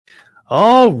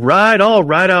All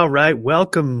right.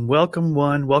 Welcome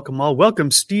one, welcome all. Welcome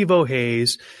Steve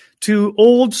O'Hayes to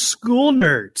Old School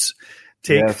Nerds.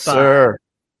 Take yes, 5. Sir.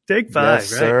 Take 5,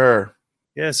 yes, right? Sir.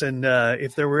 Yes, and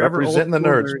if there were representing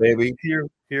ever the nerds, baby.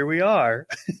 Here we are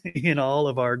in all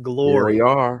of our glory. Here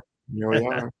we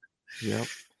are. Yep.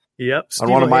 Yep. On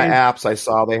one of my apps, I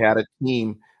saw they had a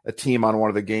team on one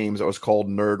of the games that was called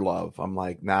Nerd Love. I'm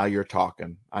like, now you're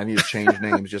talking. I need to change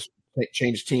names, just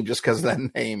change team just because of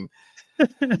that name.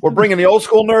 We're bringing the old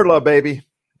school nerd love, baby.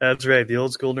 That's right, the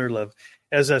old school nerd love.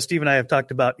 As Steve and I have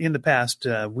talked about in the past,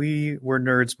 we were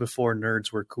nerds before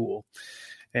nerds were cool.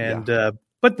 And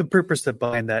but the purpose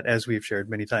behind that, as we've shared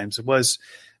many times, was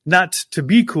not to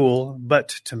be cool, but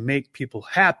to make people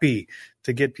happy,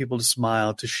 to get people to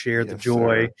smile, to share the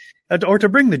joy, or to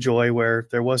bring the joy where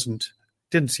there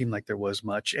didn't seem like there was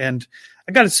much. And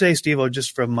I got to say, Steve-O,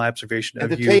 just from my observation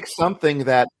of you, take something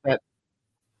that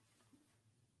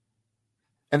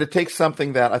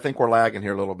I think we're lagging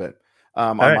here a little bit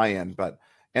on my end,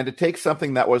 and to take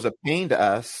something that was a pain to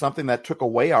us, something that took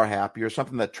away our happy, or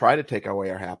something that tried to take away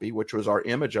our happy, which was our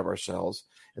image of ourselves,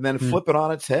 and then flip it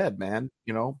on its head, man.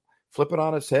 Flip it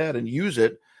on its head and use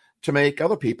it to make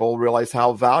other people realize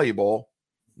how valuable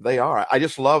they are. I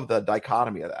just love the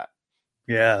dichotomy of that.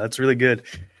 Yeah, that's really good.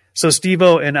 So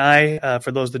Steve-O and I,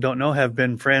 for those that don't know, have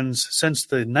been friends since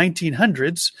the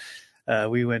 1900s.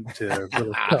 We went to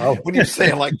when you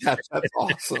say it like that, that's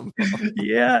awesome.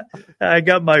 Yeah, I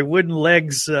got my wooden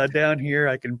legs down here.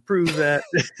 I can prove that.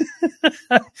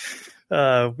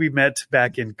 We met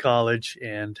back in college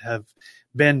and have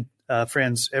been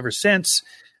friends ever since,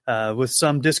 with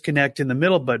some disconnect in the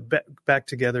middle, but back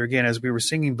together again. As we were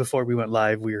singing before we went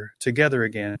live, we were together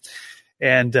again.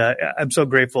 And I'm so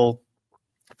grateful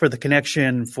for the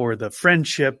connection, for the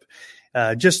friendship.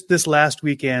 Just this last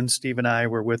weekend, Steve and I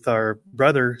were with our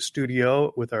brother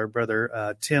studio, with our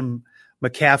brother Tim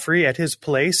McCaffrey at his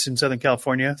place in Southern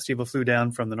California. Steve flew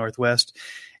down from the Northwest,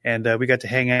 and we got to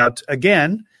hang out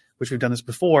again, which we've done this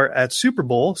before, at Super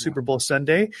Bowl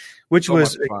Sunday, which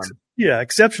was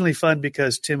exceptionally fun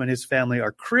because Tim and his family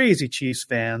are crazy Chiefs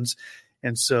fans,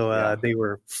 and so they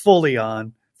were full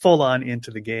on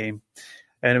into the game,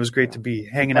 and it was great to be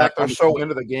hanging out. They're so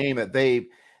into the game that they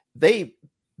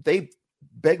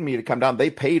begged me to come down. They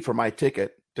paid for my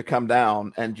ticket to come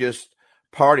down and just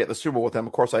party at the Super Bowl with them.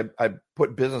 Of course, I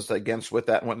put business against with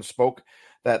that and went and spoke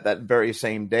that very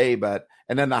same day.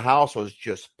 And then the house was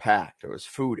just packed. There was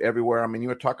food everywhere. I mean, you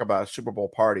would talk about a Super Bowl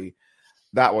party.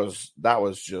 That was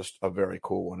just a very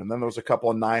cool one. And then there was a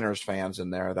couple of Niners fans in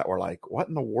there that were like, what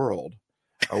in the world?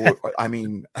 I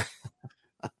mean,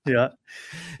 yeah,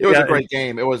 it was a great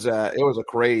game. It was a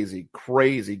crazy,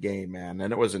 crazy game, man.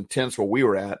 And it was intense where we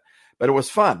were at, but it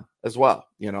was fun as well.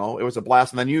 It was a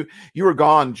blast. And then you were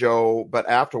gone, Joe, but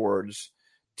afterwards,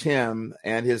 Tim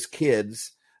and his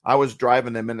kids, I was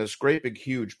driving them in this great big,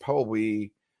 huge,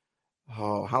 probably,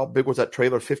 how big was that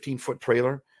trailer? 15-foot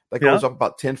trailer that goes up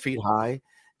about 10 feet high.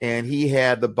 And he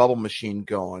had the bubble machine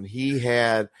going. He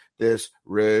had this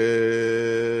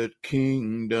Red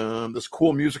Kingdom, this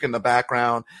cool music in the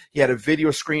background. He had a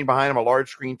video screen behind him, a large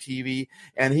screen TV,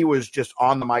 and he was just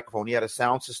on the microphone. He had a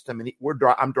sound system, and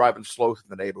I'm driving slow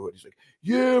through the neighborhood. He's like,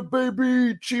 "Yeah,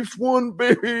 baby, Chiefs won,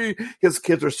 baby." His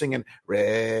kids are singing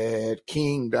Red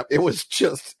Kingdom. It was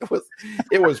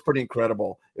pretty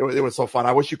incredible. It was so fun.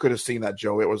 I wish you could have seen that,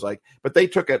 Joe. It was like, but they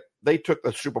took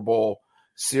the Super Bowl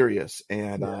serious,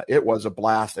 and it was a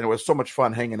blast, and it was so much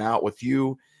fun hanging out with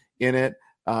you in it.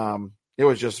 It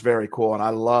was just very cool, and I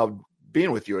loved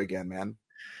being with you again, man.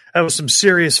 That was some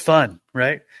serious fun,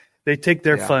 right? They take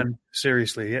their fun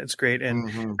seriously. Yeah, it's great,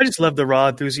 and I just love the raw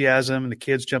enthusiasm, and the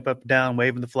kids jump up and down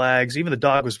waving the flags. Even the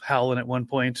dog was howling at one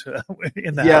point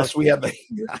in the house. Yes, we had the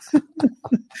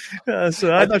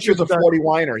so I thought she was a 40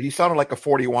 whiner. He sounded like a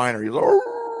 40 whiner. He was like,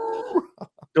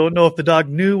 don't know if the dog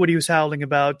knew what he was howling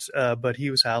about, but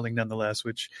he was howling nonetheless,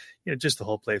 which, just the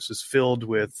whole place was filled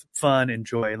with fun and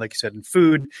joy. And like you said, and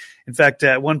food. In fact,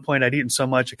 at one point I'd eaten so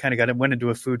much, I kind of went into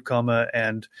a food coma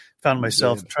and found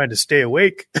myself trying to stay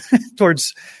awake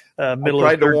towards middle of the third quarter.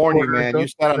 I tried to warn you, man. You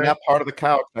sat on that part of the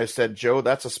couch. I said, Joe,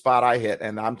 that's a spot I hit.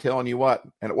 And I'm telling you what,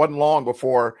 and it wasn't long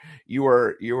before you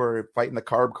were fighting the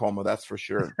carb coma. That's for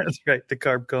sure. That's right. The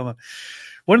carb coma.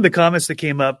 One of the comments that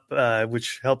came up,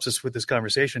 which helps us with this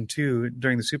conversation too,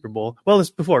 during the Super Bowl. Well,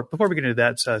 before we get into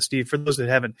that, Steve, for those that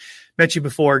haven't met you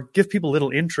before, give people a little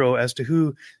intro as to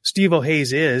who Steve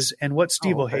O'Hayes is and what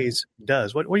Steve O'Hayes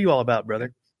does. What are you all about,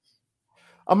 brother?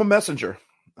 I'm a messenger.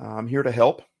 I'm here to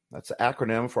help. That's an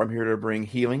acronym for I'm here to bring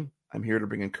healing. I'm here to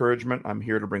bring encouragement. I'm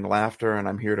here to bring laughter, and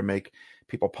I'm here to make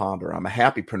people ponder. I'm a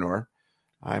happypreneur.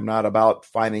 I'm not about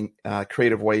finding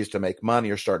creative ways to make money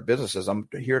or start businesses. I'm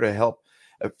here to help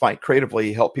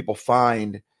creatively help people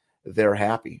find their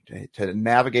happy, to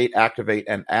navigate, activate,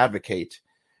 and advocate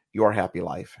your happy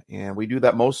life. And we do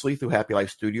that mostly through Happy Life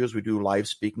Studios. We do live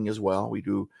speaking as well. We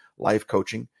do life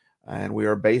coaching, and we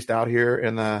are based out here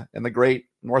in the great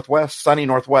Northwest, sunny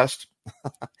Northwest,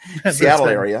 Seattle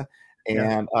area.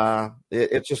 And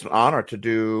it's just an honor to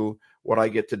do what I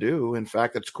get to do. In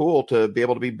fact, it's cool to be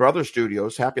able to be brother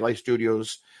studios, Happy Life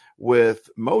Studios with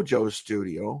Mojo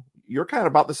Studio. You're kind of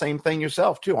about the same thing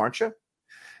yourself too, aren't you?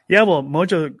 Yeah, well,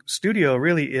 Mojo Studio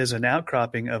really is an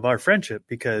outcropping of our friendship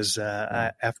because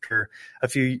after a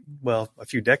few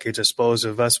decades, I suppose,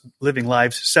 of us living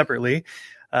lives separately,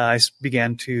 I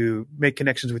began to make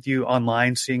connections with you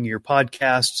online, seeing your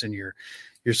podcasts and your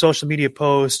social media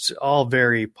posts, all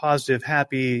very positive,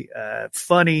 happy,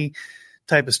 funny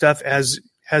type of stuff, as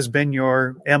has been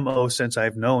your MO since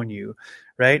I've known you,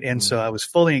 right? And so I was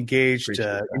fully engaged,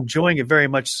 enjoying it very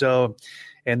much so.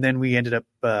 And then we ended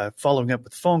up following up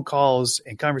with phone calls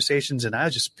and conversations, and I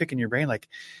was just picking your brain, like,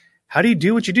 how do you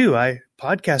do what you do?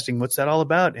 Podcasting, what's that all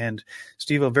about? And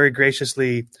Steve-O very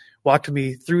graciously walked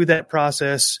me through that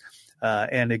process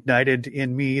and ignited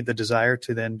in me the desire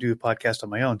to then do a podcast on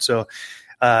my own. So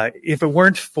if it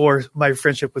weren't for my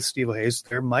friendship with Steve-O Hayes,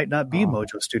 there might not be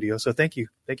Mojo Studio. So thank you.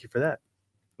 Thank you for that.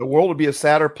 The world would be a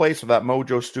sadder place without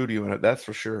Mojo Studio in it. That's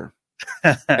for sure.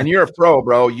 And you're a pro,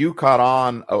 bro. You caught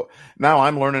on. Oh, now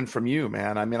I'm learning from you,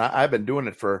 man. I mean, I've been doing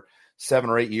it for 7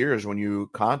 or 8 years when you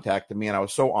contacted me, and I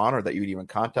was so honored that you'd even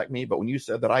contact me. But when you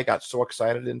said that, I got so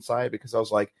excited inside because I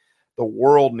was like, the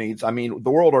world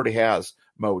already has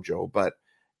Mojo, but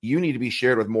you need to be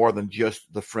shared with more than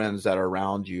just the friends that are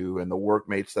around you and the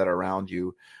workmates that are around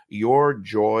you. Your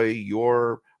joy,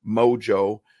 your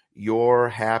mojo, your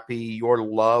happy, your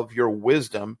love, your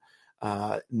wisdom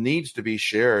needs to be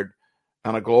shared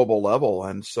on a global level.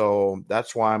 And so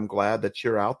that's why I'm glad that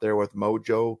you're out there with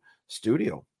Mojo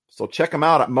Studio. So check him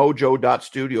out at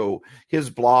mojo.studio. His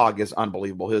blog is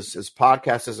unbelievable. His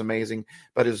podcast is amazing,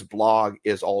 but his blog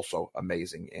is also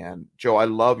amazing. And Joe, I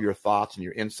love your thoughts and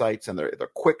your insights, and they're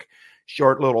quick,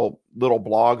 short little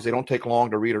blogs. They don't take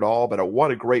long to read at all, but what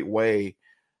a great way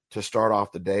to start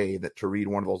off the day to read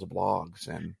one of those blogs.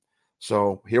 And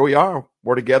so here we are.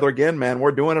 We're together again, man.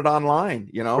 We're doing it online.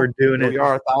 We're doing it. We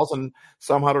are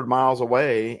 1,000-some-hundred miles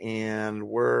away, and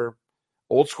we're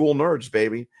old school nerds,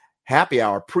 baby. Happy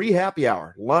hour, pre-happy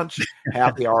hour, lunch,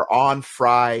 happy hour on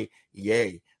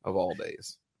Friday of all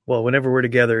days. Well, whenever we're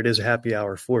together, it is a happy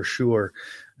hour for sure.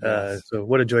 Yes. So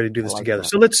what a joy to do this together. That.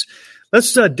 So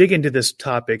let's dig into this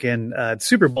topic. And the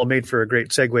Super Bowl made for a great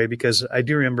segue because I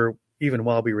do remember even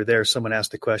while we were there, someone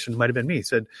asked the question, it might have been me,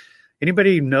 said,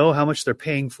 anybody know how much they're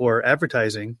paying for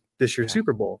advertising this year's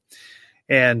Super Bowl?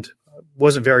 And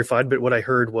wasn't verified, but what I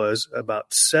heard was about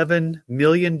 $7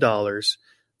 million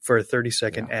for a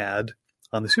 30-second ad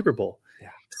on the Super Bowl. Yeah.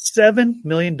 $7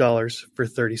 million for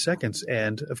 30 seconds.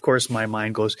 And of course, my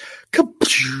mind goes,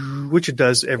 which it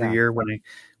does every year when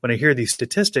I hear these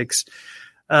statistics.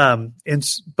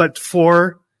 But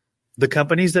for the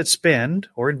companies that spend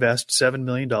or invest $7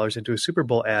 million into a Super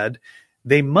Bowl ad,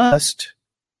 they must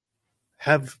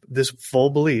have this full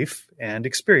belief and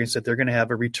experience that they're going to have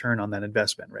a return on that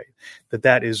investment, right?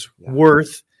 That is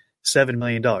worth $7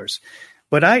 million.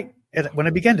 But when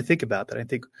I began to think about that, I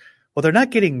think, well, they're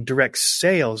not getting direct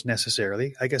sales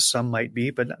necessarily. I guess some might be,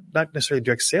 but not necessarily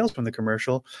direct sales from the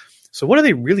commercial. So what are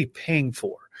they really paying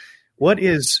for? What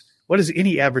is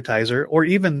any advertiser, or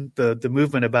even the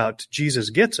movement about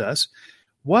Jesus gets us,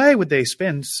 why would they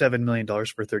spend $7 million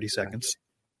for 30 seconds?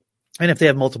 And if they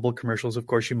have multiple commercials, of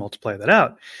course, you multiply that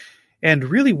out. And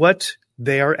really what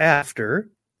they are after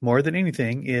more than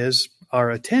anything is our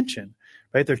attention.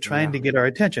 Right? They're trying to get our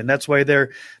attention. That's why they're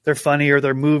funny, or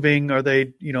they're moving, or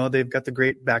they've got the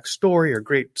great backstory or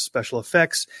great special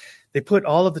effects. They put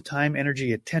all of the time,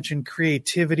 energy, attention,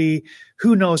 creativity.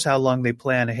 Who knows how long they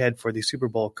plan ahead for these Super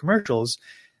Bowl commercials.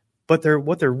 But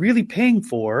what they're really paying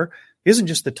for isn't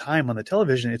just the time on the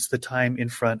television. It's the time in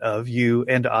front of you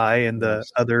and I and the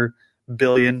other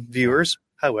billion viewers,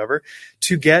 however,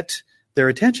 to get their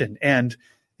attention. And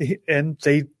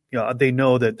they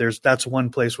know that that's one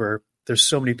place where there's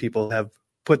so many people have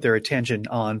put their attention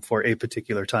on for a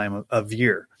particular time of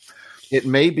year. It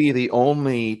may be the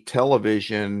only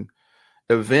television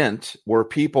event where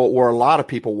a lot of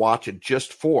people watch it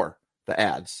just for the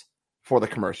ads, for the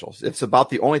commercials. It's about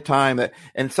the only time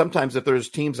and sometimes if there's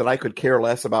teams that I could care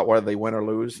less about whether they win or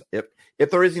lose, if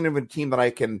there isn't even a team that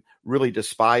I can really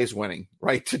despise winning,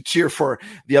 right, to cheer for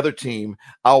the other team,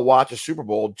 I'll watch a Super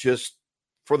Bowl just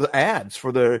for the ads,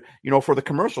 for the, for the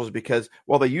commercials, because,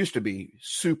 well, they used to be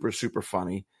super, super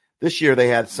funny. This year they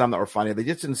had some that were funny. They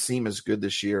just didn't seem as good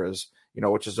this year as,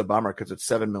 which is a bummer because it's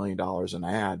 $7 million an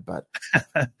ad.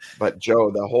 But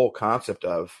Joe, the whole concept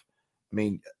of,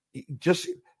 we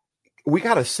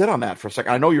got to sit on that for a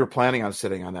second. I know you were planning on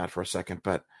sitting on that for a second,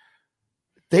 but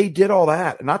they did all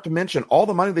that. Not to mention all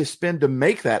the money they spend to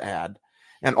make that ad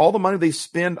and all the money they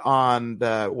spend on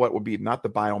what would be not the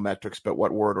biometrics, but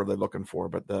what word are they looking for?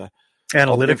 But the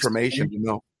analytics information,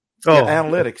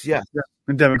 analytics. Yes. Yeah.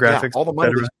 And demographics. Yeah, all the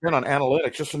money they spend on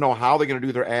analytics just to know how they're going to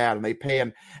do their ad, and they pay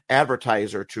an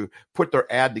advertiser to put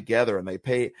their ad together, and they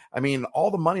pay, all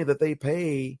the money that they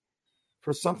pay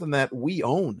for something that we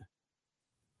own,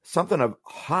 something of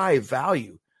high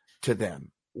value to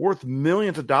them, worth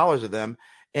millions of dollars to them,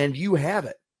 and you have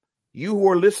it. You who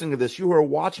are listening to this, you who are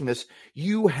watching this,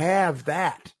 you have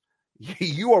that.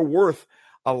 You are worth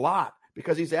a lot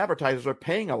because these advertisers are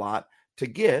paying a lot to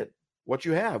get what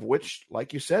you have, which,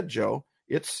 like you said, Joe,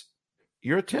 it's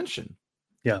your attention.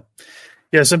 Yeah.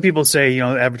 Yeah. Some people say,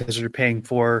 advertisers are paying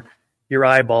for your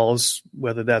eyeballs,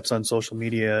 whether that's on social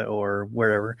media or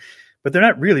wherever, but they're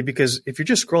not really, because if you're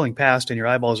just scrolling past and your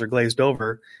eyeballs are glazed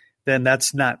over, then they're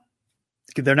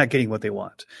not getting what they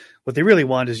want. What they really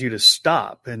want is you to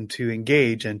stop and to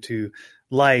engage and to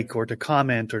like or to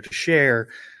comment or to share,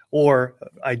 or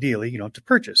ideally, to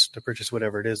purchase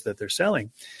whatever it is that they're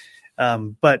selling.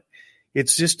 But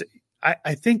it's just,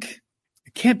 I think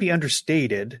it can't be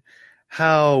understated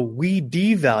how we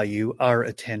devalue our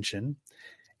attention,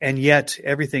 and yet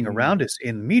everything around us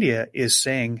in the media is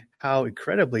saying how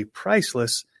incredibly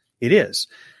priceless it is,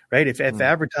 right? If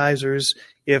advertisers,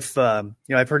 I've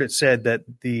heard it said that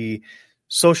the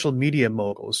social media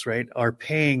moguls, right, are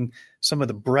paying some of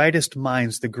the brightest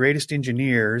minds, the greatest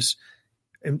engineers,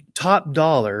 top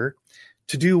dollar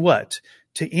to do what?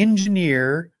 To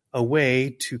engineer a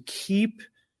way to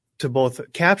both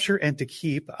capture and to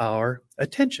keep our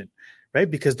attention,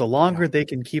 right? Because the longer they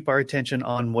can keep our attention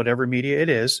on whatever media it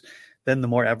is, then the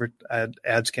more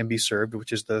ads can be served,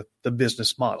 which is the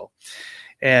business model.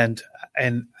 And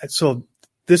so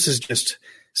this is just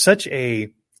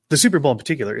the Super Bowl in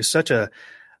particular is such a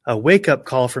wake up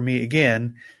call for me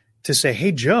again to say,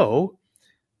 hey, Joe,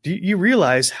 do you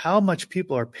realize how much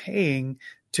people are paying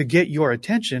to get your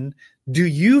attention?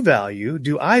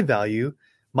 Do I value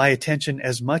my attention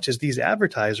as much as these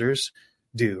advertisers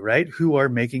do, right? Who are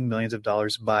making millions of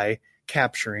dollars by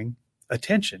capturing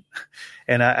attention.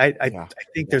 And I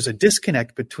think there's a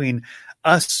disconnect between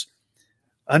us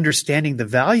understanding the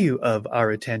value of our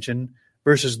attention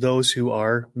versus those who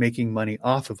are making money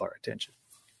off of our attention.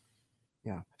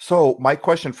 Yeah. So my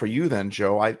question for you then,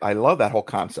 Joe, I love that whole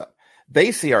concept.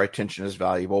 They see our attention as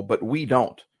valuable, but we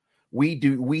don't.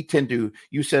 We tend to,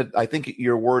 you said, I think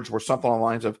your words were something along the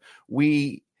lines of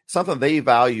something they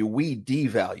value, we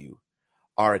devalue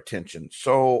our attention.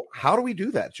 So how do we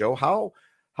do that, Joe? How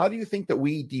do you think that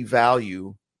we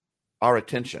devalue our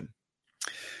attention?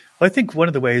 Well, I think one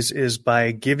of the ways is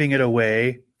by giving it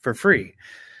away for free,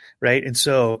 right? And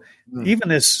so even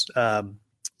this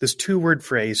 2-word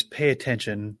phrase, pay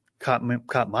attention, caught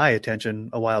my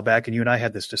attention a while back, and you and I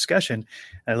had this discussion,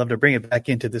 and I'd love to bring it back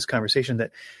into this conversation,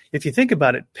 that if you think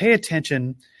about it, pay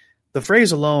attention, the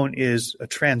phrase alone is a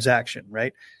transaction,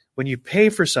 right? When you pay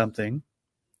for something,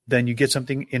 then you get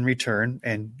something in return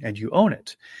and you own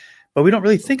it. But we don't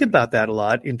really think about that a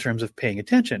lot in terms of paying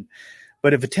attention.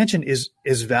 But if attention is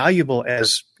as valuable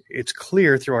as it's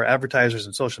clear through our advertisers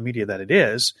and social media that it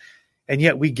is, and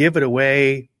yet we give it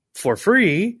away for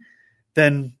free,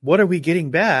 then what are we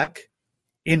getting back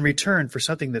in return for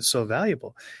something that's so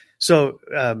valuable? So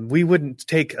we wouldn't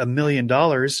take $1 million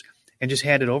and just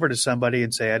hand it over to somebody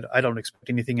and say, I don't expect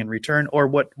anything in return, or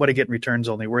what I get in return is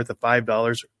only worth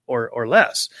 $5 or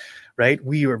less, right?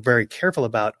 We are very careful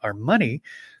about our money,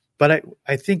 but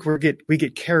I think we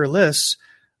get careless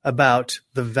about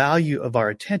the value of our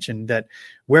attention, that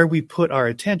where we put our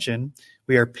attention,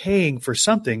 we are paying for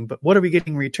something, but what are we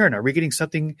getting in return? Are we getting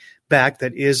something back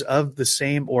that is of the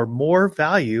same or more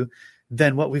value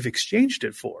than what we've exchanged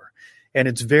it for? And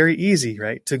it's very easy,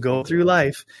 right, to go through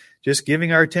life just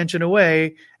giving our attention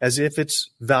away as if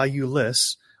it's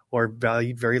valueless or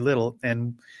valued very little.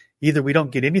 And either we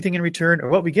don't get anything in return, or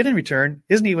what we get in return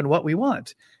isn't even what we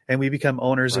want. And we become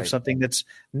owners of something that's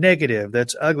negative,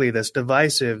 that's ugly, that's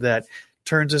divisive, that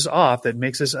turns us off, that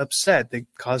makes us upset, that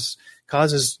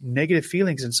causes negative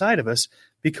feelings inside of us.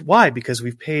 Why? Because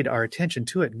we've paid our attention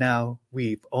to it. Now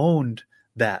we've owned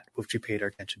that which we paid our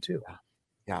attention to.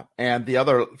 Yeah. And the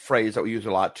other phrase that we use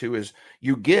a lot too is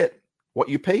you get what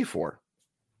you pay for,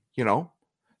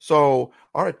 So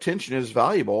our attention is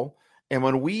valuable. And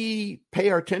when we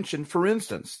pay our attention, for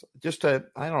instance, just to,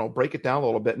 I don't know, break it down a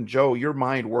little bit. And Joe, your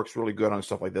mind works really good on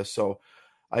stuff like this. So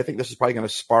I think this is probably going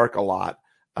to spark a lot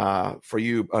for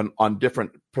you on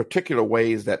different particular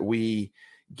ways that we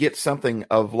get something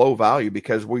of low value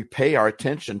because we pay our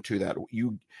attention to that.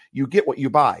 You get what you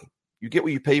buy. You get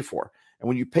what you pay for. And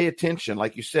when you pay attention,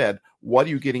 like you said, what are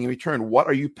you getting in return? What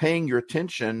are you paying your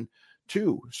attention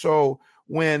to? So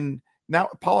when now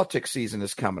politics season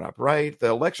is coming up, right? The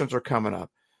elections are coming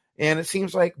up. And it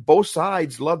seems like both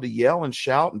sides love to yell and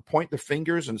shout and point their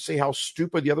fingers and say how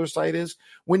stupid the other side is.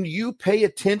 When you pay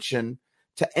attention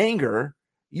to anger,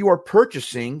 you are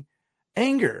purchasing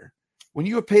anger. When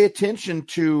you pay attention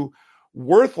to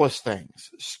worthless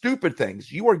things, stupid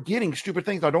things, you are getting stupid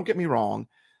things. Now, don't get me wrong.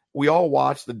 We all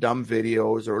watch the dumb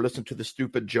videos or listen to the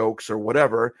stupid jokes or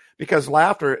whatever, because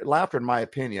laughter, in my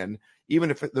opinion, even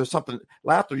if there's something,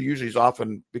 laughter usually is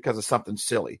often because of something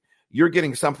silly. You're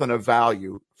getting something of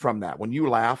value from that. When you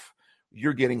laugh,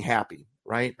 you're getting happy,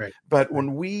 right? But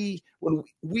when we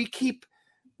keep,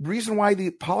 reason why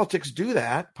the politicians do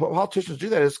that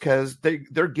is because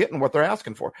they're getting what they're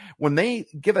asking for. When they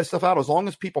give that stuff out, as long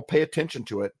as people pay attention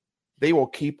to it, they will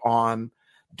keep on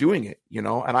doing it, you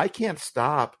know. And I can't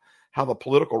stop how the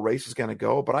political race is going to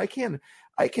go, but I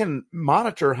can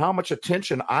monitor how much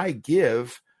attention I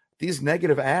give these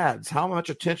negative ads, how much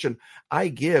attention I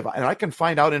give, and I can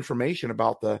find out information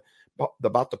about the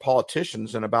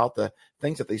politicians and about the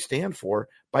things that they stand for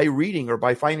by reading or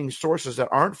by finding sources that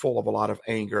aren't full of a lot of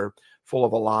anger, full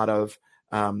of a lot of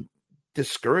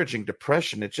discouraging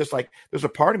depression. It's just like there's a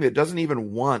part of me that doesn't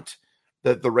even want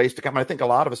the race to come. And I think a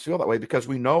lot of us feel that way because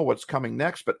we know what's coming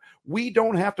next, but we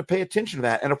don't have to pay attention to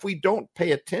that. And if we don't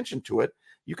pay attention to it,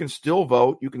 you can still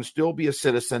vote. You can still be a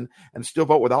citizen and still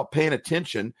vote without paying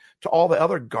attention to all the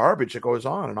other garbage that goes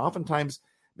on. And oftentimes,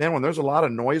 man, when there's a lot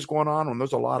of noise going on, when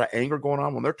there's a lot of anger going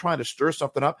on, when they're trying to stir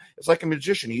something up, it's like a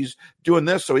magician. He's doing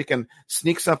this so he can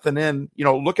sneak something in. You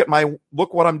know, look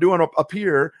what I'm doing up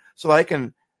here so that I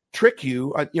can trick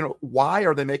you. Why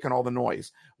are they making all the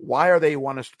noise? Why are they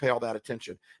want us to pay all that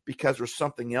attention? Because there's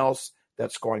something else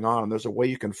that's going on, and there's a way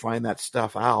you can find that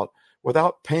stuff out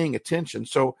without paying attention.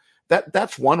 So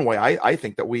that's one way I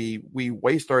think that we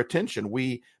waste our attention.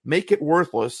 We make it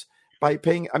worthless by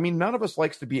paying. I mean, none of us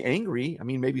likes to be angry. I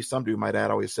mean, maybe some do. My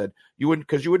dad always said, you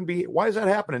wouldn't be. Why is that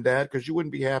happening, Dad? Because you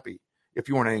wouldn't be happy if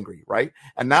you weren't angry, right?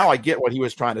 And now I get what he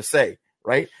was trying to say,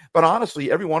 right? But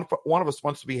honestly, every one of us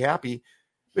wants to be happy.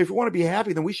 If we want to be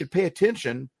happy, then we should pay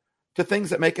attention to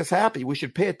things that make us happy. We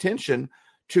should pay attention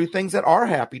to things that are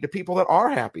happy, to people that are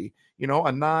happy,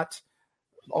 and not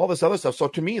all this other stuff. So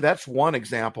to me, that's one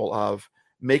example of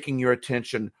making your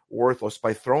attention worthless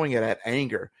by throwing it at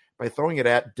anger, by throwing it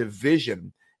at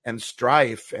division and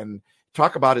strife. And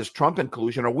talk about, is Trump in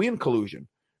collusion? Are we in collusion?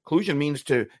 Collusion means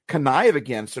to connive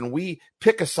against, and we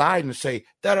pick a side and say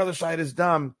that other side is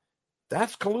dumb.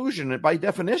 That's collusion by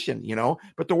definition,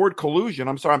 But the word collusion,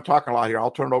 I'm sorry, I'm talking a lot here.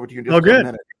 I'll turn it over to you in just a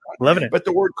minute. Loving it. But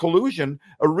the word collusion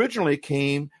originally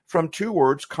came from two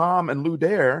words, com and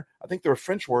ludere. I think they're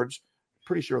French words.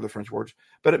 Pretty sure they're French words.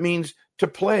 But it means to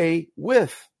play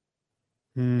with.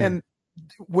 And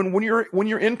when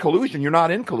you're in collusion, you're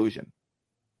not in collusion,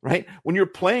 right? When you're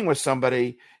playing with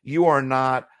somebody, you are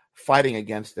not fighting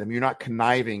against them. You're not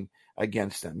conniving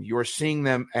against them. You are seeing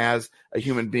them as a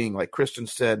human being, like Kristen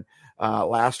said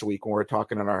last week when we were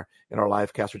talking in our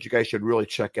live cast, which you guys should really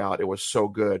check out. It was so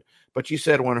good. But she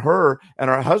said when her and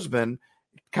her husband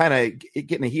kind of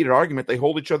get in a heated argument, they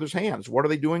hold each other's hands. What are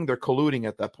they doing? They're colluding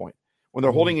at that point. When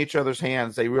they're holding each other's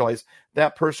hands, they realize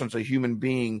that person's a human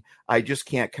being. I just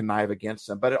can't connive against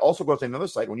them. But it also goes to another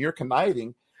side. When you're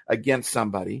conniving against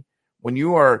somebody, when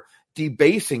you are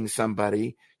debasing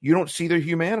somebody, you don't see their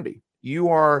humanity. You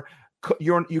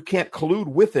can't collude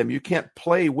with them. You can't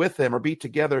play with them or be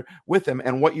together with them.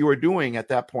 And what you are doing at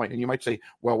that point, and you might say,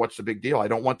 well, what's the big deal? I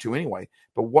don't want to anyway.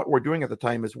 But what we're doing at the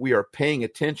time is we are paying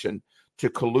attention to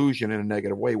collusion in a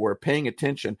negative way. We're paying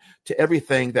attention to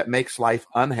everything that makes life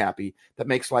unhappy, that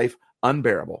makes life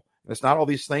unbearable. And it's not all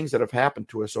these things that have happened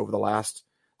to us over the last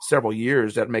several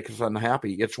years that make us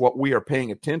unhappy. It's what we are paying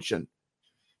attention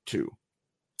to.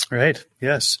 Right.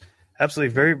 Yes.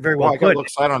 Absolutely. Very, very well put. I got a little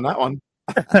excited on that one.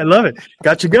 I love it.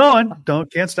 Got you going.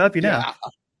 Can't stop you now. Yeah.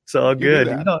 It's all good.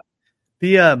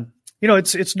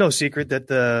 It's no secret that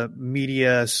the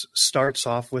media starts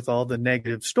off with all the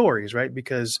negative stories, right?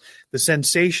 Because the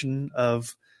sensation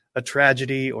of a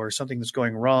tragedy or something that's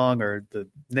going wrong or the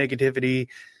negativity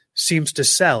seems to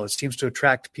sell. It seems to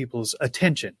attract people's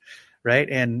attention, right?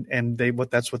 And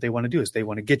that's what they want to do is they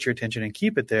want to get your attention and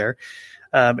keep it there.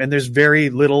 And there's very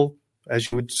little,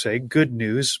 as you would say, good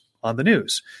news on the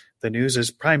news. the news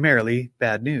is primarily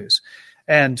bad news.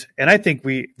 And I think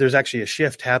there's actually a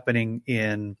shift happening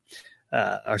in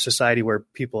our society where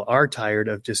people are tired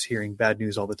of just hearing bad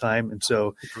news all the time, and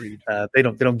so they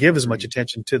don't give as much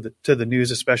attention to the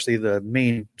news, especially the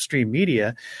mainstream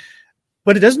media.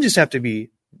 But it doesn't just have to be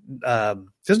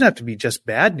just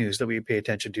bad news that we pay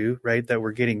attention to, right? That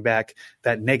we're getting back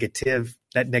that negativity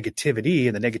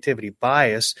and the negativity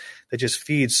bias that just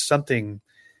feeds something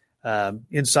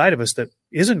inside of us that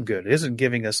isn't good, isn't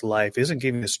giving us life, isn't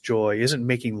giving us joy, isn't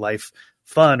making life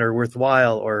fun or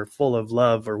worthwhile or full of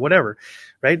love or whatever,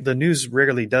 right? The news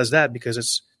rarely does that because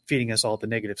it's feeding us all the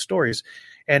negative stories.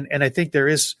 And I think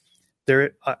it's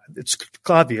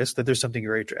obvious that there's something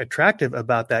very attractive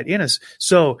about that in us.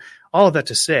 So all of that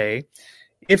to say,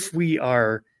 if we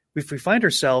find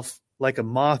ourselves like a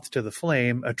moth to the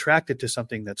flame, attracted to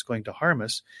something that's going to harm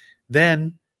us,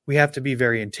 then we have to be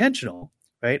very intentional,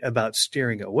 right, about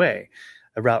steering away,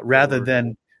 rather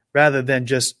than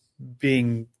just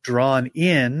being drawn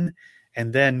in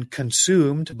and then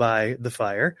consumed by the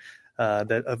fire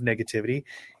of negativity,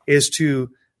 is to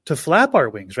flap our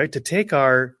wings, right? To take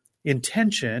our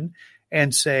intention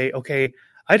and say, okay,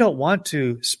 I don't want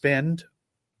to spend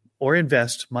or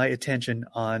invest my attention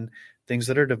on things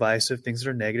that are divisive, things that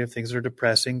are negative, things that are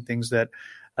depressing, things that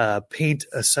paint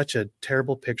such a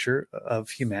terrible picture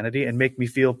of humanity and make me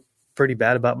feel pretty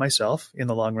bad about myself in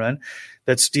the long run,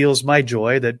 that steals my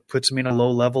joy, that puts me in a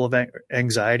low level of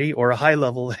anxiety or a high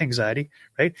level of anxiety,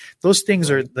 right? Those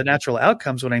things are the natural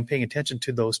outcomes when I'm paying attention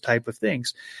to those type of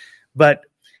things. But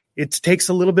it takes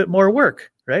a little bit more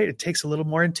work, right? It takes a little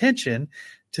more intention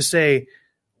to say,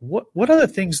 what are the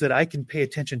things that I can pay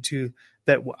attention to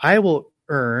that I will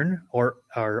earn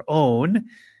or own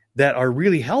that are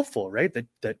really helpful, right?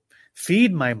 That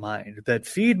feed my mind, that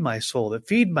feed my soul, that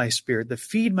feed my spirit, that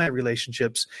feed my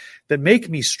relationships, that make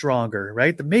me stronger,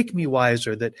 right? That make me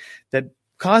wiser, that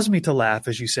cause me to laugh,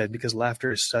 as you said, because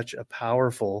laughter is such a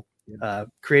powerful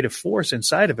creative force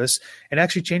inside of us, and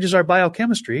actually changes our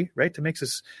biochemistry, right? To makes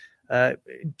us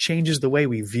changes the way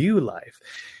we view life.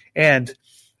 And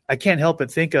I can't help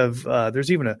but think of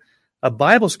there's even a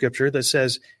Bible scripture that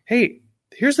says, hey,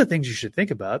 here's the things you should think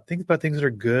about. Think about things that are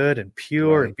good and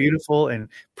pure and beautiful and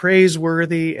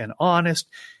praiseworthy and honest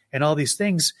and all these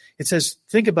things. It says,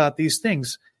 think about these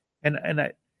things. And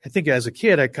I think as a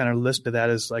kid, I kind of listened to that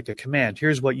as like a command.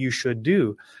 Here's what you should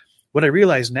do. What I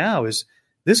realize now is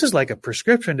this is like a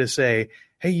prescription to say,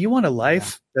 hey, you want a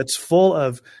life that's full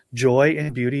of joy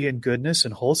and beauty and goodness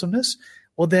and wholesomeness?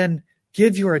 Well, then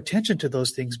give your attention to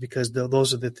those things, because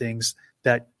those are the things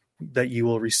that you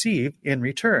will receive in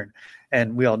return.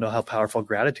 And we all know how powerful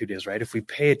gratitude is, right? If we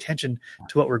pay attention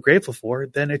to what we're grateful for,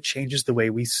 then it changes the way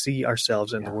we see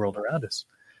ourselves and the world around us.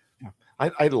 Yeah.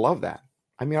 I love that.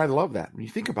 I mean, I love that. When you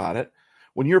think about it,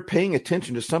 when you're paying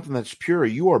attention to something that's pure,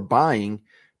 you are buying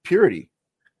purity.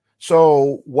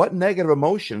 So what negative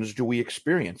emotions do we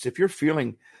experience? If you're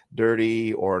feeling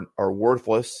dirty or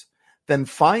worthless, then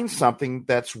find something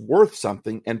that's worth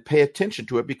something and pay attention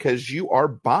to it, because you are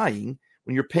buying.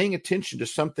 When you're paying attention to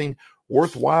something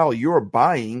worthwhile, you're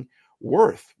buying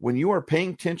worth. When you are paying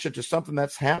attention to something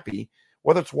that's happy,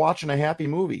 whether it's watching a happy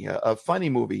movie, a funny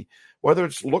movie, whether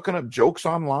it's looking up jokes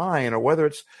online, or whether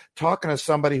it's talking to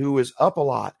somebody who is up a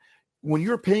lot, when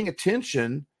you're paying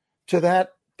attention to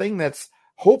that thing that's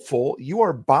hopeful, you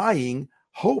are buying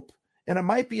hope. And it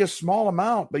might be a small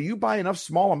amount, but you buy enough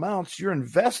small amounts, you're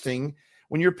investing.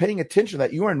 When you're paying attention to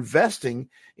that, you are investing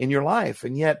in your life.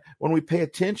 And yet when we pay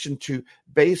attention to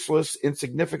baseless,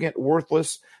 insignificant,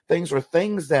 worthless things, or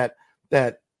things that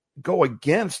go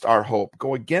against our hope,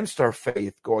 go against our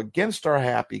faith, go against our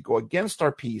happy, go against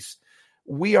our peace,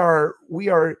 we are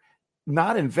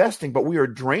not investing, but we are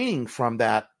draining from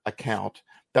that account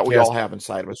that we all have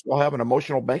inside of us. We all have an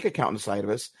emotional bank account inside of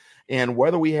us. And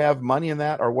whether we have money in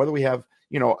that, or whether we have,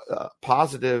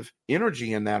 positive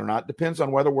energy in that or not, depends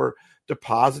on whether we're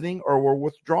depositing or we're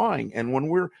withdrawing. And when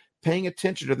we're paying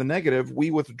attention to the negative,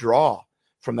 we withdraw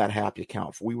from that happy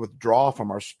account. We withdraw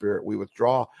from our spirit. We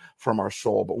withdraw from our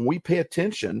soul. But when we pay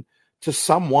attention to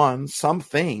someone,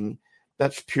 something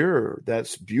that's pure,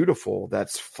 that's beautiful,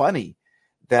 that's funny,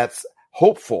 that's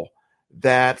hopeful,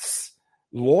 that's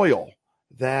loyal,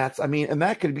 and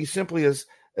that could be simply as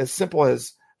simple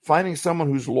as finding someone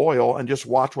who's loyal and just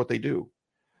watch what they do.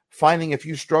 Finding if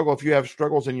you have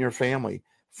struggles in your family,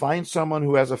 find someone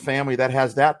who has a family that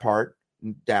has that part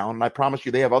down. And I promise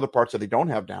you, they have other parts that they don't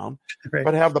have down,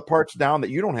 but have the parts down that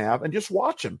you don't have, and just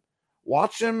watch them.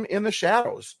 Watch them in the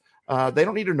shadows. They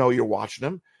don't need to know you're watching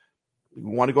them. You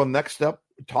want to go the next step,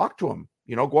 talk to them.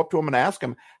 Go up to them and ask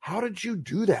them, how did you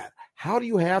do that? how do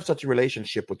you have such a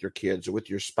relationship with your kids or with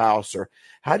your spouse, or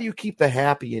how do you keep the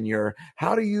happy in your,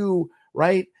 how do you,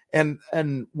 right? And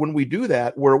when we do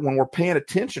that, when we're paying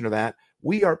attention to that,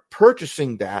 we are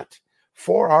purchasing that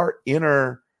for our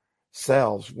inner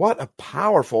selves. What a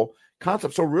powerful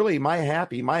concept. So really, my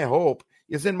happy, my hope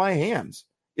is in my hands.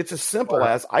 It's as simple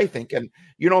as, I think, and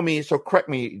you know me, so correct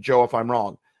me, Joe, if I'm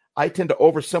wrong. I tend to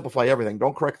oversimplify everything.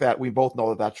 Don't correct that. We both know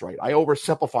that that's right. I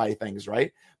oversimplify things,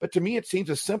 right? But to me, it seems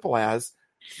as simple as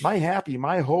my happy,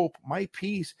 my hope, my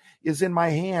peace is in my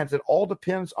hands. It all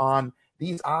depends on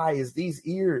these eyes, these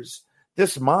ears,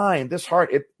 this mind, this heart.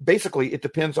 It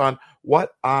depends on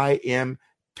what I am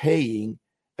paying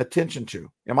attention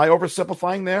to. Am I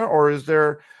oversimplifying there, or is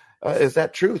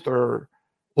that truth? Or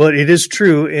well, it is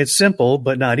true. It's simple,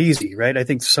 but not easy, right? I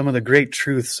think some of the great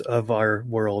truths of our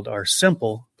world are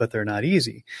simple, but they're not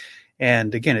easy.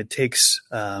 And again, it takes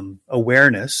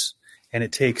awareness, and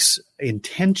it takes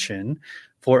intention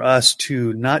for us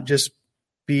to not just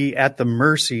be at the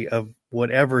mercy of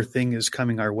whatever thing is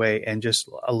coming our way and just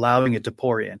allowing it to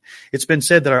pour in. It's been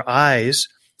said that our eyes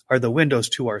are the windows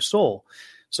to our soul.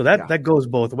 So that goes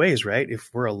both ways, right? If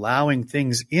we're allowing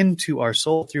things into our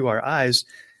soul through our eyes,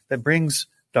 that brings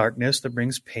darkness, that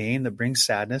brings pain, that brings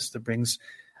sadness, that brings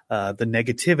the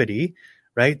negativity,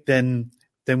 right? Then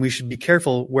we should be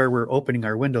careful where we're opening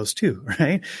our windows to,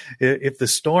 right? If the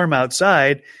storm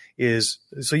outside is,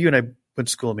 so you and I went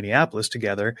to school in Minneapolis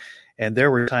together, and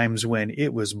there were times when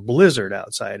it was blizzard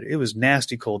outside. It was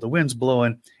nasty cold. The wind's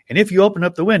blowing. And if you open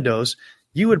up the windows,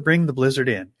 you would bring the blizzard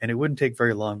in, and it wouldn't take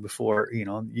very long before,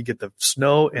 you get the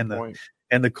snow and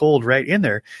the cold right in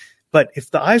there. But if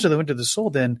the eyes are the window of the soul,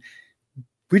 then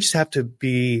we just have to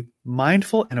be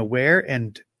mindful and aware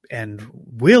and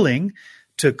willing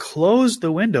to close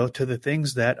the window to the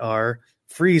things that are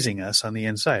freezing us on the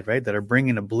inside, right? That are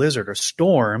bringing a blizzard or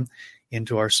storm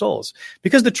into our souls.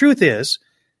 Because the truth is,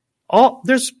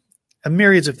 there's a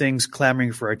myriads of things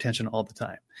clamoring for our attention all the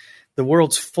time. The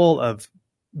world's full of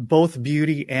both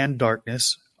beauty and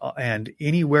darkness, and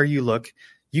anywhere you look,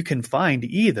 you can find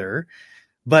either.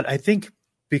 But I think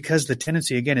because the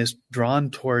tendency, again, is drawn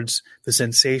towards the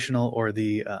sensational or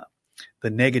the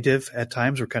negative at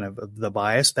times, or kind of the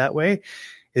bias that way,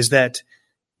 is that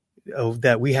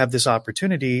we have this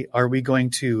opportunity. Are we going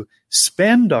to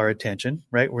spend our attention,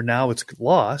 right, where now it's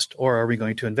lost, or are we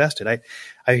going to invest it?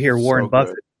 I hear Warren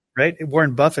Buffett, right?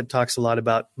 Warren Buffett talks a lot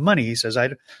about money. He says, I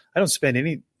don't spend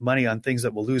any money on things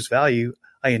that will lose value.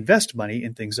 I invest money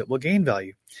in things that will gain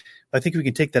value. I think we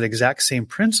can take that exact same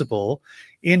principle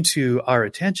into our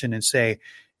attention and say,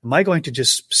 am I going to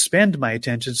just spend my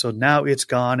attention so now it's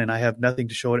gone and I have nothing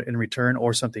to show it in return,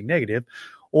 or something negative?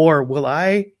 Or will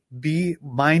I be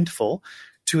mindful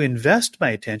to invest my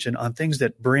attention on things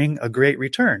that bring a great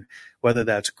return, whether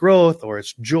that's growth or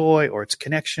it's joy or it's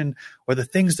connection, or the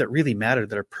things that really matter,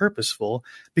 that are purposeful,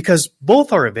 because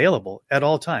both are available at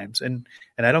all times. And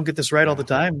I don't get this right all the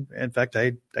time. In fact,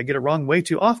 I get it wrong way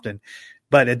too often.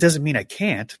 But it doesn't mean I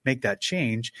can't make that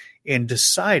change in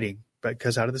deciding,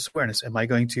 because out of this awareness, am I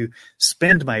going to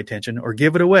spend my attention or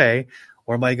give it away,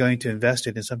 or am I going to invest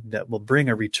it in something that will bring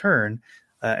a return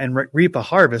and reap a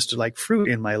harvest, like fruit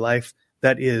in my life,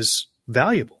 that is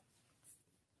valuable?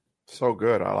 So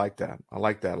good. I like that. I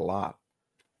like that a lot.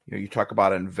 You talk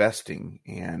about investing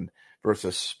and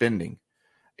versus spending.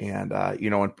 And,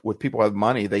 with people who have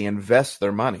money, they invest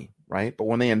their money, right? But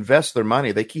when they invest their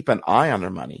money, they keep an eye on their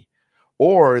money.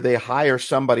 Or they hire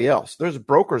somebody else. There's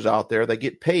brokers out there that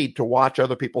get paid to watch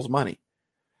other people's money,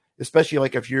 especially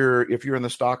like if you're in the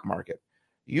stock market.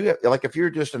 If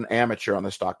you're just an amateur on the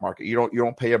stock market, you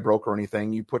don't pay a broker or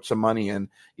anything. You put some money in.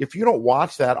 If you don't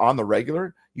watch that on the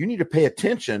regular, you need to pay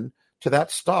attention to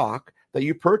that stock that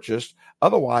you purchased.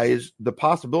 Otherwise, the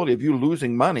possibility of you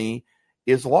losing money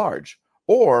is large.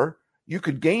 Or you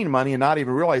could gain money and not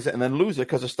even realize it, and then lose it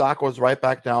because the stock goes right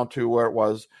back down to where it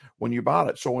was when you bought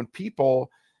it. So when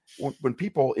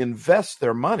people invest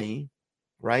their money,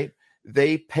 right,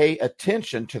 they pay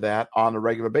attention to that on a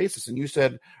regular basis. And you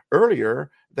said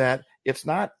earlier that it's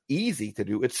not easy to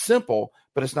do. It's simple,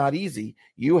 but it's not easy.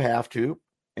 You have to,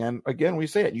 and again, we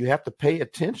say it, you have to pay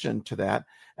attention to that.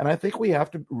 And I think we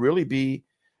have to really be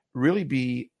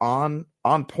on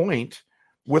point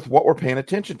with what we're paying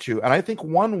attention to. And I think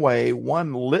one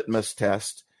litmus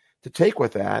test to take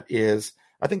with that is,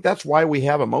 I think that's why we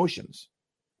have emotions.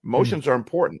 Emotions are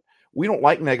important. We don't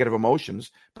like negative emotions,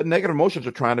 but negative emotions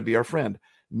are trying to be our friend.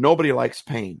 Nobody likes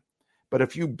pain. But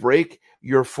if you break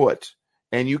your foot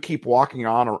and you keep walking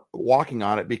on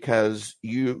it because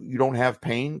you don't have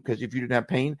pain, because if you didn't have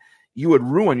pain, you would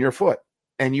ruin your foot.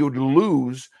 and you would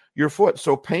lose your foot.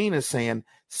 So pain is saying,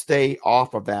 stay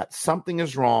off of that. Something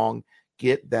is wrong.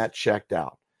 Get that checked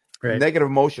out. Right. Negative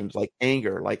emotions like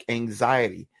anger, like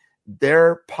anxiety,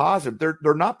 they're positive.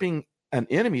 They're not being an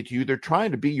enemy to you. They're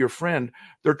trying to be your friend.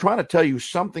 They're trying to tell you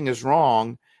something is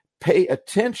wrong. Pay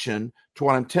attention to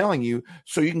what I'm telling you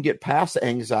so you can get past the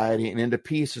anxiety and into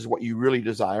peace is what you really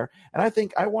desire.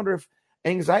 And I wonder if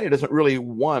anxiety doesn't really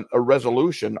want a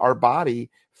resolution. Our body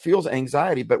feels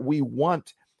anxiety, but we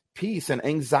want peace, and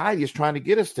anxiety is trying to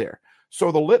get us there.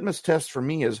 So the litmus test for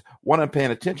me is what I'm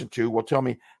paying attention to will tell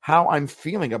me how I'm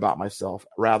feeling about myself,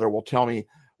 rather will tell me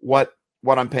what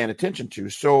I'm paying attention to.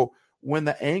 So when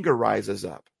the anger rises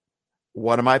up,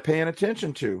 what am I paying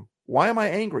attention to? Why am I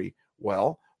angry?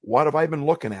 Well, what have I been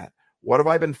looking at? What have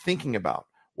I been thinking about?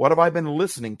 What have I been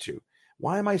listening to?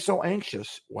 Why am I so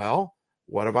anxious? Well,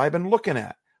 what have I been looking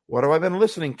at? What have I been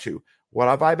listening to? What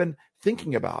have I been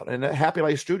thinking about? And at Happy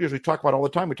Life Studios, we talk about all the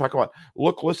time. We talk about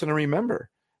look, listen, and remember.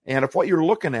 And if what you're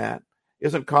looking at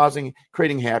isn't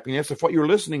creating happiness, if what you're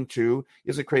listening to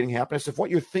isn't creating happiness, if what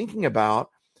you're thinking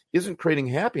about isn't creating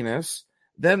happiness,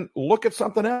 then look at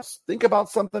something else. Think about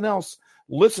something else.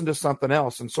 Listen to something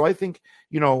else. And so I think,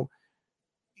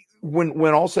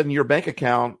 when all of a sudden your bank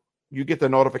account, you get the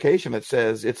notification that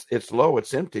says it's low,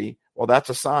 it's empty. Well,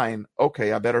 that's a sign.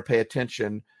 Okay, I better pay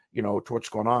attention, to what's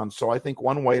going on. So I think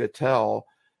one way to tell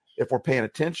if we're paying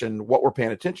attention, what we're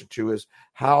paying attention to is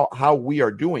how we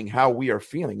are doing, how we are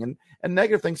feeling. And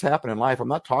negative things happen in life. I'm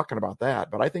not talking about that,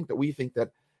 but I think that we think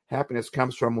that happiness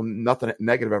comes from when nothing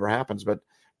negative ever happens. But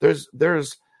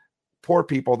there's poor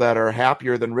people that are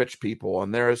happier than rich people,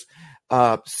 and there's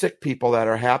sick people that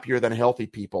are happier than healthy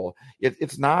people.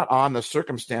 It's not on the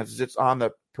circumstances, it's on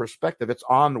the perspective. It's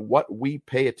on what we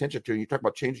pay attention to. And you talk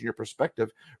about changing your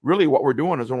perspective. Really what we're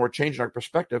doing is when we're changing our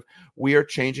perspective, we are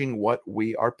changing what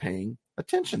we are paying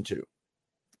attention to.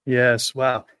 Yes.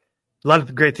 Wow. A lot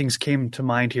of great things came to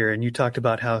mind here. And you talked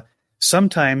about how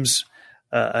sometimes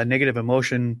a negative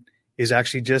emotion is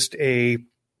actually just a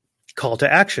call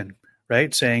to action,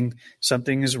 right? Saying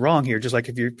something is wrong here. Just like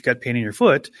if you've got pain in your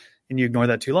foot and you ignore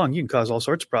that too long, you can cause all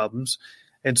sorts of problems.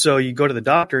 And so you go to the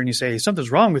doctor and you say, hey,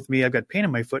 something's wrong with me. I've got pain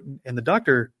in my foot. And the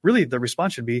doctor, really the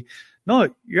response should be,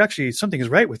 no, you're actually, something is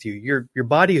right with you. Your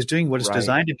body is doing what it's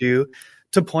designed to do,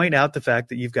 to point out the fact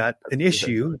that you've got an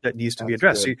issue that needs to be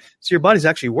addressed. So your body's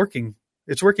actually working.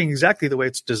 It's working exactly the way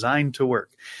it's designed to work.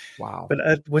 Wow.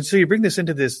 But so you bring this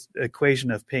into this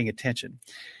equation of paying attention.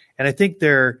 And I think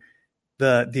the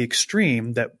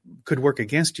extreme that could work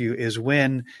against you is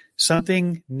when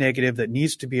something negative that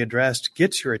needs to be addressed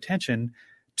gets your attention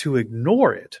to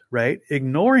ignore it, right?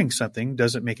 Ignoring something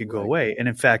doesn't make it go away. And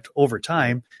in fact, over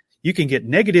time, you can get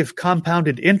negative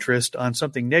compounded interest on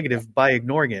something negative by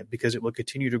ignoring it, because it will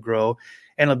continue to grow,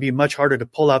 and it'll be much harder to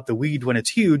pull out the weed when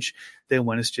it's huge than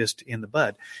when it's just in the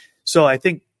bud. So I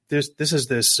think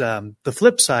the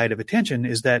flip side of attention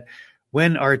is that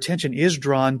when our attention is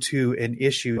drawn to an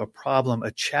issue, a problem,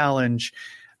 a challenge,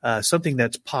 something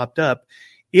that's popped up,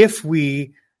 if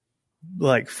we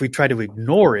try to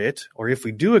ignore it, or if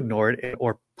we do ignore it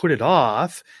or put it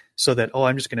off so that,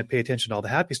 I'm just going to pay attention to all the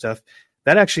happy stuff,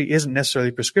 that actually isn't necessarily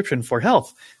a prescription for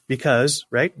health, because,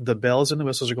 right, the bells and the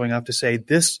whistles are going off to say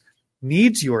this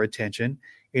needs your attention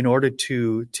in order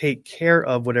to take care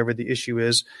of whatever the issue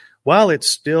is while it's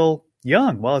still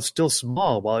young, while it's still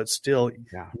small, while it's still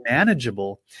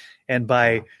manageable. And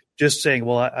by just saying,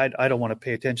 well, I don't want to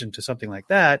pay attention to something like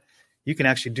that, you can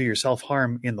actually do yourself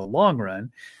harm in the long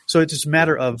run. So it's just a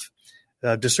matter of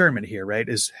discernment here, right?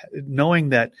 Is knowing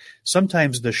that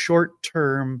sometimes the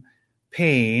short-term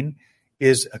pain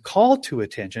is a call to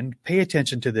attention. Pay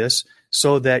attention to this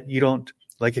so that you don't,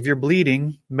 like if you're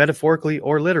bleeding, metaphorically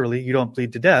or literally, you don't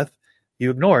bleed to death. You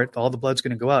ignore it, all the blood's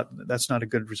going to go out. That's not a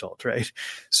good result, right?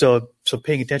 So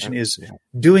paying attention is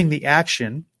doing the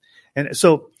action. And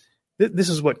so this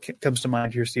is what comes to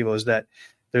mind here, Steve, is that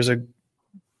there's a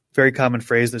very common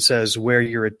phrase that says, where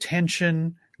your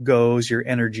attention goes, your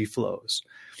energy flows.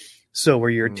 So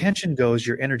where your attention goes,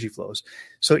 your energy flows.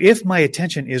 So if my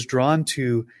attention is drawn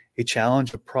to a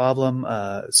challenge, a problem,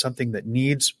 something that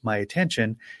needs my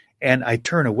attention, and I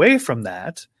turn away from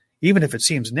that, even if it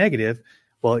seems negative,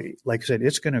 well, like I said,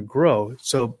 it's going to grow.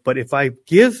 So, but if I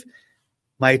give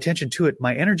my attention to it,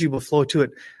 my energy will flow to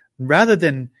it, rather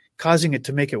than causing it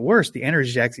to make it worse. The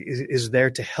energy actually is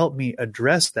there to help me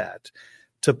address that,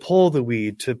 to pull the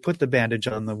weed, to put the bandage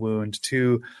on the wound,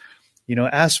 to,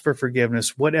 ask for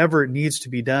forgiveness, whatever needs to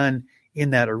be done in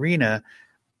that arena.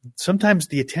 Sometimes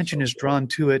the attention is drawn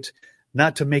to it,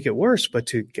 not to make it worse, but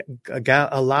to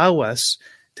allow us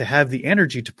to have the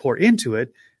energy to pour into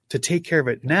it, to take care of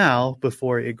it now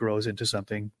before it grows into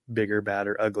something bigger,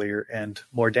 badder, uglier, and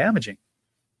more damaging.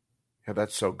 Yeah,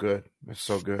 that's so good. That's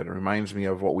so good. It reminds me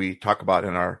of what we talk about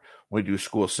when we do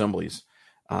school assemblies,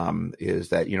 is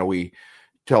that, we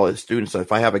tell the students that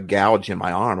if I have a gouge in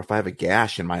my arm, if I have a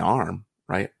gash in my arm,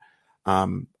 right,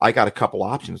 I got a couple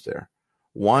options there.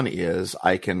 One is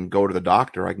I can go to the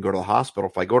doctor. I can go to the hospital.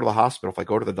 If I go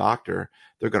to the doctor,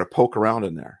 they're going to poke around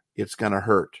in there. It's going to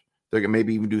hurt. They're going to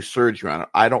maybe even do surgery on it.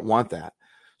 I don't want that.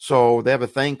 So they have a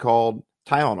thing called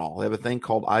Tylenol. They have a thing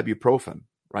called ibuprofen,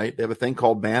 right? They have a thing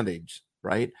called Band-Aids,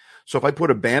 right? So if I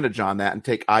put a bandage on that and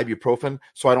take ibuprofen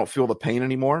so I don't feel the pain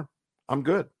anymore, I'm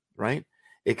good, right?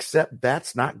 Except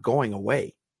that's not going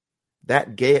away.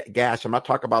 That gash, I'm not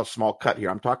talking about a small cut here.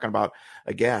 I'm talking about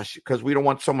a gash because we don't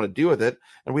want someone to deal with it.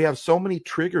 And we have so many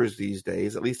triggers these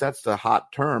days. At least that's the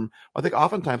hot term. I think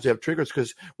oftentimes we have triggers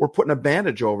because we're putting a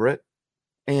bandage over it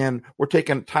and we're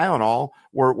taking Tylenol.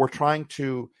 We're trying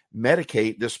to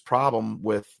medicate this problem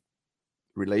with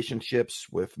relationships,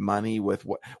 with money, with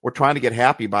what we're trying to get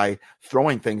happy by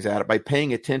throwing things at it, by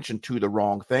paying attention to the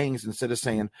wrong things instead of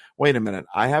saying, wait a minute,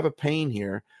 I have a pain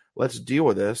here. Let's deal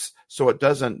with this so it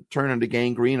doesn't turn into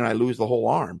gangrene and I lose the whole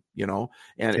arm, And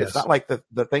yes. It's not like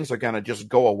the things are going to just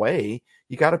go away.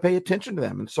 You got to pay attention to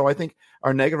them. And so I think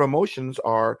our negative emotions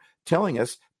are telling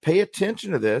us, pay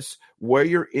attention to this, where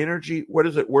your energy,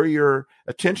 where your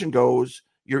attention goes,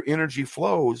 your energy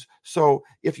flows. So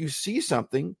if you see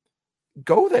something,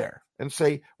 go there and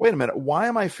say, wait a minute, why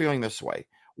am I feeling this way?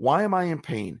 Why am I in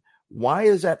pain? Why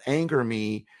does that anger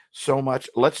me so much?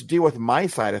 Let's deal with my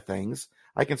side of things.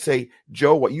 I can say,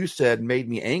 Joe, what you said made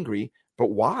me angry,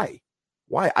 but why?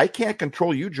 Why? I can't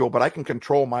control you, Joe, but I can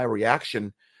control my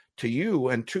reaction to you.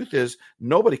 And truth is,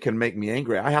 nobody can make me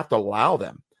angry. I have to allow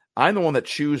them. I'm the one that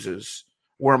chooses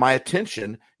where my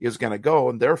attention is going to go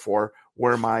and therefore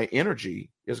where my energy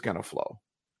is going to flow.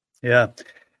 Yeah.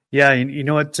 Yeah. You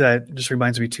know what just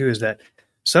reminds me too is that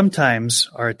sometimes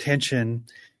our attention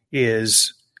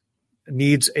needs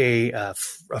a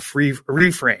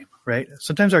reframe, right?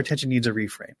 Sometimes our attention needs a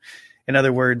reframe. In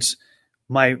other words,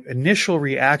 my initial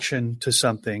reaction to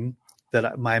something that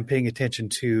I'm paying attention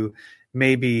to,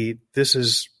 maybe this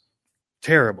is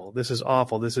terrible, this is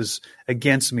awful, this is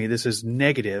against me, this is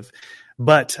negative,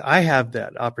 but I have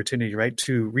that opportunity, right,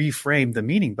 to reframe the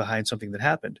meaning behind something that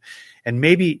happened. And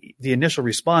maybe the initial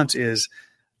response is,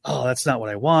 oh, that's not what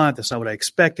I want. That's not what I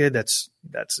expected. That's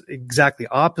exactly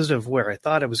opposite of where I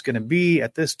thought I was going to be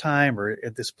at this time or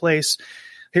at this place.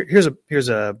 Here's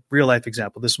a real life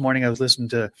example. This morning I was listening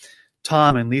to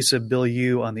Tom and Lisa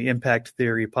Bilyeu on the Impact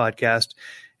Theory podcast,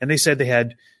 and they said they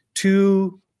had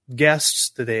two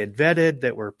guests that they had vetted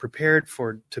that were prepared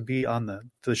to be on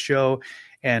the show.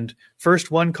 And first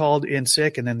one called in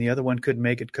sick, and then the other one couldn't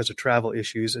make it because of travel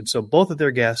issues. And so both of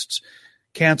their guests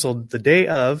canceled the day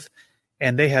of.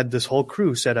 And they had this whole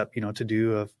crew set up, to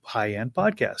do a high-end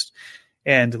podcast.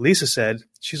 And Lisa said,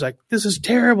 she's like, this is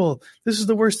terrible. This is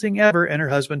the worst thing ever. And her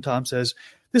husband, Tom, says,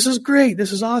 this is great.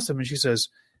 This is awesome. And she says,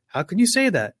 how can you say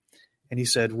that? And he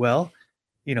said, well,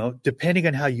 depending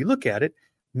on how you look at it,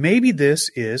 maybe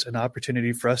this is an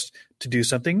opportunity for us to do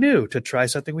something new, to try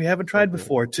something we haven't tried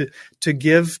before, to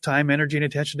give time, energy, and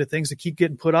attention to things that keep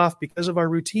getting put off because of our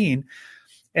routine.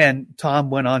 And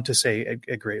Tom went on to say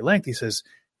at great length, he says,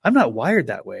 I'm not wired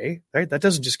that way, right? That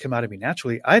doesn't just come out of me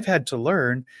naturally. I've had to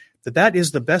learn that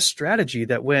is the best strategy,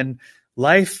 that when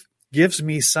life gives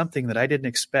me something that I didn't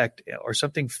expect, or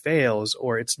something fails,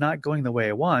 or it's not going the way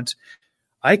I want,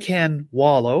 I can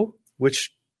wallow,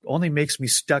 which only makes me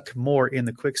stuck more in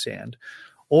the quicksand,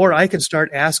 or I can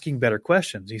start asking better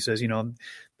questions. He says,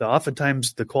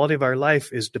 oftentimes the quality of our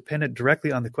life is dependent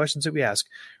directly on the questions that we ask.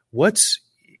 What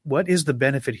is the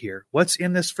benefit here? What's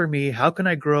in this for me? How can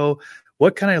I grow?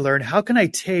 What can I learn? How can I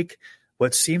take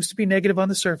what seems to be negative on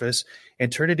the surface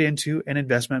and turn it into an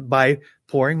investment by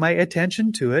pouring my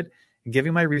attention to it and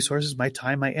giving my resources, my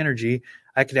time, my energy?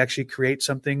 I could actually create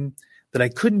something that I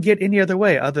couldn't get any other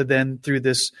way other than through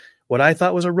this, what I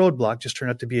thought was a roadblock, just turned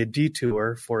out to be a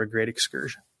detour for a great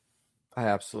excursion. I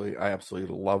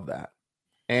absolutely love that.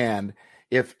 And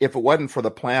if it wasn't for the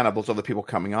plan of those other people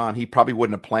coming on, he probably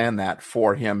wouldn't have planned that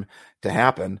for him to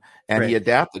happen. And right. He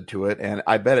adapted to it. And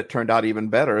I bet it turned out even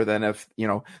better than if,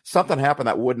 something happened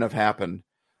that wouldn't have happened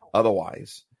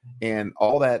otherwise. And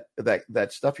all that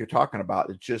stuff you're talking about,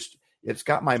 it's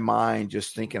got my mind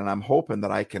just thinking, and I'm hoping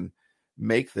that I can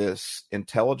make this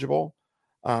intelligible.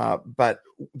 But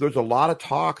there's a lot of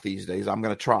talk these days. I'm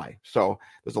going to try. So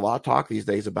there's a lot of talk these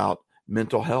days about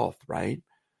mental health, right?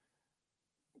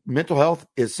 Mental health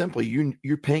is simply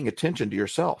you're paying attention to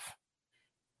yourself.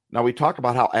 Now, we talk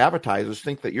about how advertisers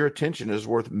think that your attention is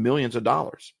worth millions of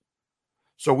dollars.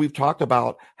 So we've talked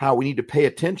about how we need to pay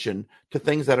attention to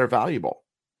things that are valuable.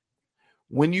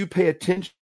 When you pay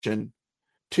attention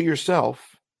to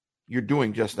yourself, you're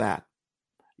doing just that.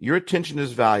 Your attention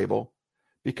is valuable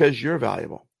because you're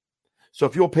valuable. So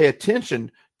if you'll pay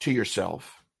attention to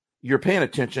yourself, you're paying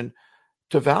attention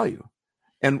to value.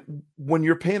 And when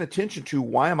you're paying attention to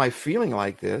why am I feeling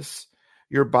like this,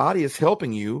 your body is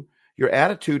helping you. Your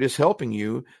attitude is helping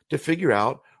you to figure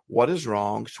out what is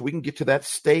wrong so we can get to that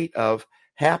state of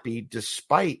happy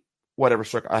despite whatever.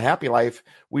 A happy life,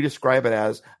 we describe it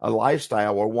as a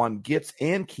lifestyle where one gets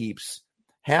and keeps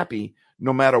happy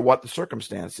no matter what the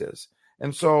circumstance is.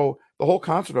 And so the whole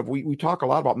concept of, we talk a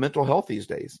lot about mental health these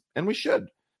days, and we should,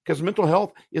 because mental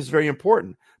health is very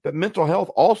important. But mental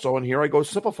health also, and here I go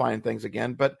simplifying things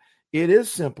again, but it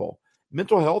is simple.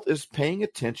 Mental health is paying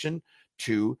attention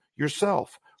to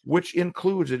yourself, which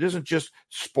includes, it isn't just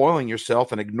spoiling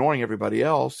yourself and ignoring everybody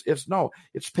else.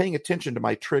 It's paying attention to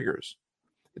my triggers.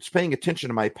 It's paying attention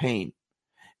to my pain.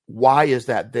 Why is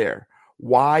that there?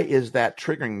 Why is that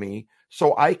triggering me?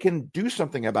 So I can do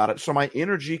something about it, so my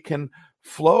energy can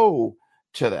flow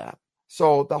to that.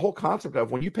 So the whole concept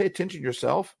of, when you pay attention to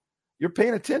yourself, you're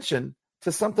paying attention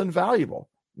to something valuable.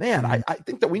 Man, I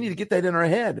think that we need to get that in our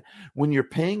head. When you're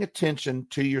paying attention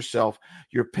to yourself,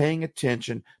 you're paying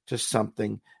attention to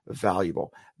something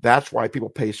valuable. That's why people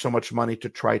pay so much money to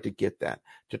try to get that,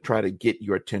 to try to get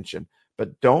your attention.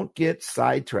 But don't get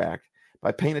sidetracked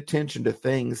by paying attention to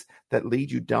things that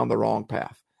lead you down the wrong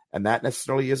path. And that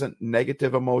necessarily isn't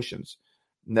negative emotions.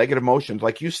 Negative emotions,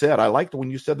 like you said, I liked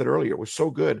when you said that earlier. It was so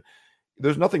good.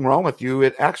 There's nothing wrong with you.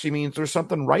 It actually means there's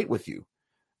something right with you.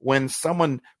 When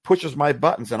someone pushes my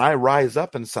buttons and I rise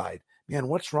up inside, man,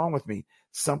 what's wrong with me?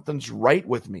 Something's right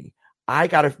with me.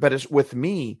 But it's with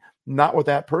me, not with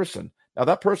that person. Now,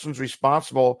 that person's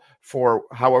responsible for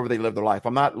however they live their life.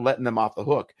 I'm not letting them off the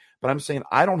hook, but I'm saying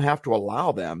I don't have to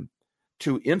allow them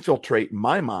to infiltrate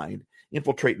my mind,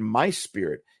 infiltrate my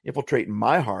spirit, infiltrate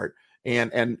my heart,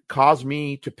 and cause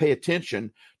me to pay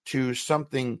attention to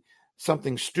something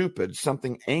stupid,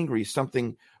 something angry,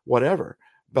 something whatever.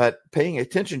 But paying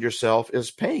attention to yourself is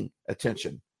paying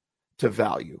attention to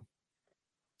value.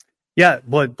 Yeah,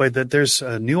 but there's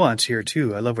a nuance here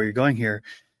too. I love where you're going here.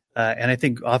 And I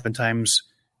think oftentimes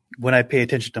when I pay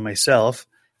attention to myself,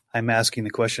 I'm asking the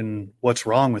question, what's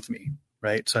wrong with me,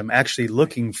 right? So I'm actually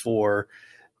looking for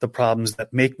the problems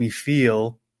that make me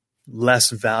feel less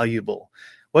valuable.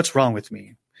 What's wrong with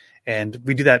me? And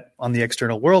we do that on the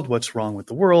external world. What's wrong with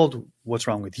the world? What's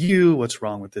wrong with you? What's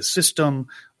wrong with this system?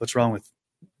 What's wrong with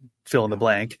fill in the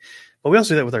blank? But we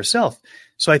also do that with ourselves.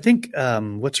 So I think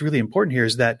what's really important here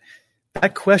is that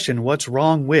question, what's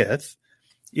wrong with,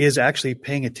 is actually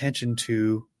paying attention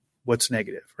to what's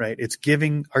negative, right? It's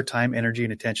giving our time, energy,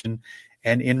 and attention.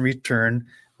 And in return,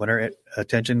 when our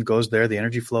attention goes there, the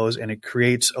energy flows and it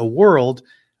creates a world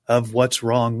of what's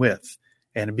wrong with.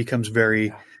 And it becomes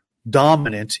very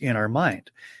dominant in our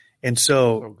mind. And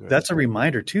so that's a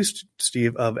reminder too,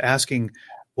 Steve, of asking,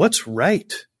 what's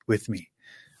right with me?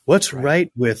 What's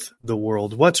right with the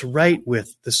world? What's right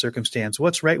with the circumstance?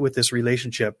 What's right with this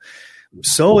relationship?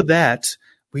 So that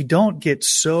we don't get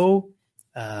so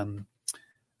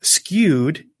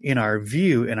skewed in our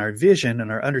view and our vision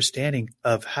and our understanding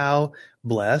of how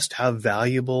blessed, how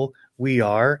valuable we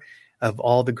are, of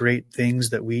all the great things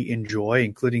that we enjoy,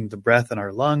 including the breath in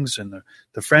our lungs and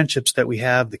the friendships that we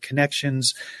have, the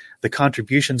connections, the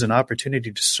contributions and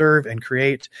opportunity to serve and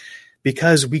create,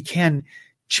 because we can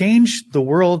change the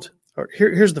world. Or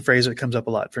here's the phrase that comes up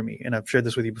a lot for me, and I've shared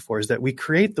this with you before, is that we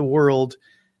create the world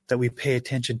that we pay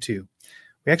attention to.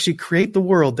 We actually create the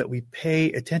world that we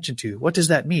pay attention to. What does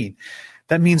that mean?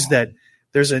 That means that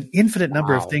there's an infinite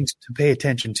number of things to pay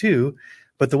attention to,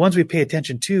 but the ones we pay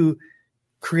attention to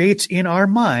creates in our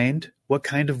mind what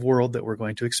kind of world that we're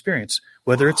going to experience,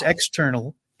 whether it's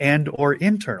external and or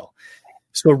internal.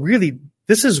 So really,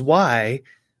 this is why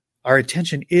our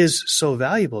attention is so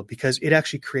valuable, because it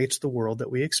actually creates the world that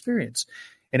we experience.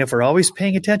 And if we're always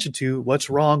paying attention to what's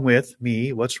wrong with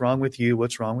me, what's wrong with you,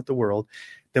 what's wrong with the world,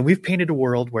 then we've painted a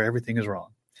world where everything is wrong.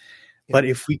 Yeah. But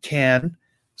if we can,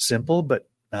 simple but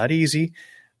not easy,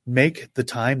 make the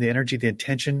time, the energy, the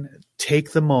attention,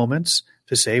 take the moments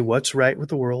to say what's right with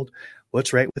the world,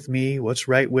 what's right with me, what's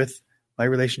right with my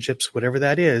relationships, whatever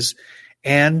that is,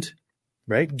 and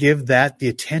give that the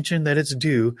attention that it's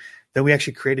due, then we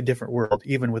actually create a different world,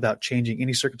 even without changing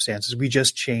any circumstances. We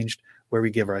just changed where we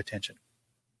give our attention.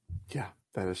 Yeah,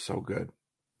 that is so good.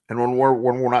 And when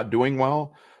we're not doing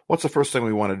well, what's the first thing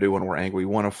we want to do when we're angry?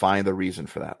 We want to find the reason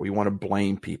for that. We want to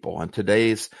blame people. In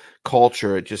today's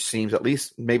culture, it just seems, at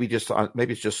least maybe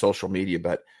it's just social media,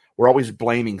 but we're always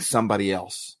blaming somebody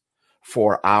else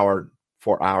for our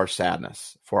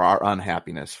sadness, for our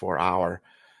unhappiness, for our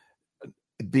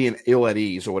being ill at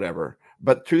ease or whatever.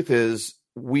 But the truth is,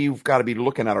 we've got to be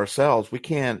looking at ourselves. We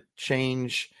can't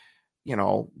change,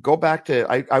 go back to,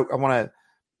 I want to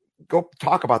go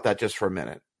talk about that just for a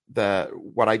minute. Did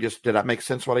that make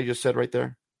sense what I just said right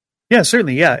there? Yeah,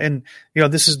 certainly. Yeah. And,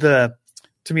 this is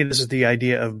the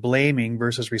idea of blaming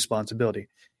versus responsibility.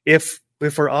 If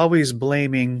we're always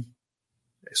blaming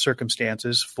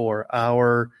circumstances for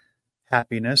our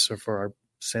happiness or for our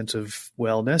sense of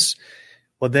wellness,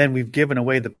 well, then we've given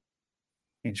away the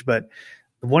change. But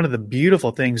one of the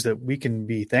beautiful things that we can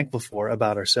be thankful for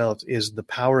about ourselves is the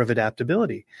power of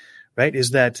adaptability, right?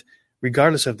 Is that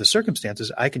regardless of the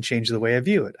circumstances, I can change the way I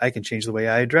view it. I can change the way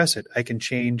I address it. I can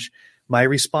change my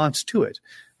response to it,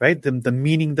 right? The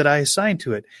meaning that I assign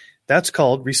to it. That's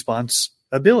called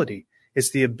responsibility. It's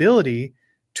the ability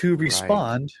to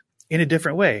respond in a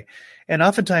different way. And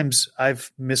oftentimes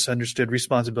I've misunderstood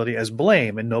responsibility as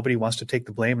blame, and nobody wants to take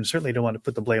the blame, and certainly don't want to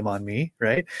put the blame on me,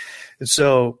 right? And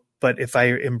so, but if I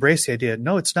embrace the idea,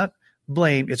 no, it's not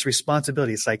blame, it's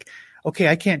responsibility. It's like, okay,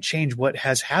 I can't change what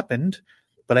has happened,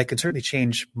 but I can certainly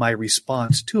change my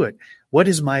response to it. What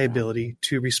is my ability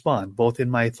to respond, both in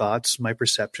my thoughts, my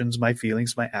perceptions, my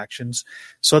feelings, my actions,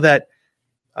 so that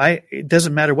it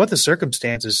doesn't matter what the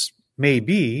circumstances may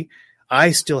be,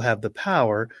 I still have the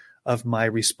power of my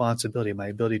responsibility, my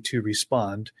ability to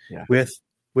respond with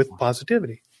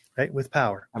positivity, right? With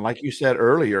power. And like you said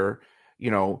earlier,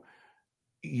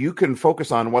 you can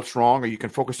focus on what's wrong or you can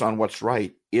focus on what's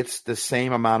right. It's the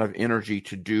same amount of energy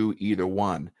to do either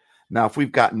one. Now, if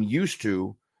we've gotten used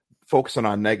to focusing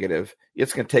on negative,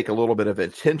 it's going to take a little bit of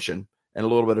attention and a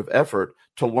little bit of effort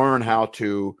to learn how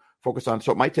to focus on.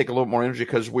 So it might take a little more energy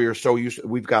because we are so used to,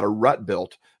 we've got a rut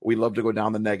built. We love to go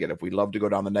down the negative. We love to go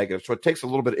down the negative. So it takes a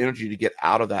little bit of energy to get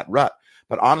out of that rut.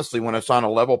 But honestly, when it's on a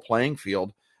level playing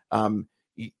field,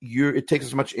 it takes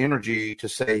as much energy to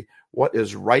say what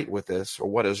is right with this or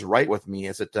what is right with me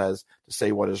as it does to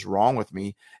say what is wrong with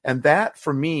me. And that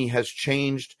for me has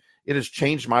changed. It has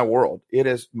changed my world. It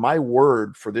is my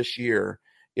word for this year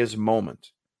is moment.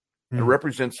 It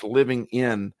represents living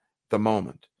in the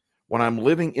moment. When I'm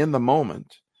living in the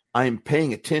moment, I'm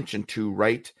paying attention to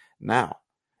right now.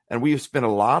 And we've spent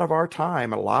a lot of our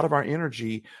time, a lot of our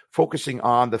energy focusing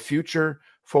on the future,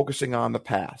 focusing on the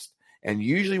past. And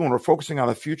usually when we're focusing on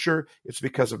the future, it's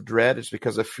because of dread. It's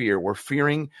because of fear. We're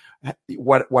fearing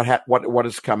what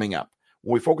is coming up.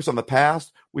 When we focus on the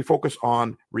past, we focus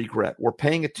on regret. We're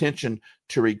paying attention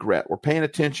to regret. We're paying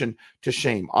attention to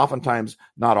shame. Oftentimes,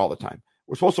 not all the time.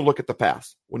 We're supposed to look at the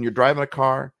past. When you're driving a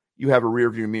car, you have a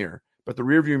rear view mirror, but the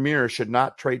rear view mirror should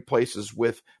not trade places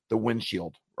with the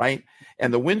windshield, right?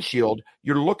 And the windshield,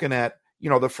 you're looking at,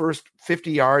 the first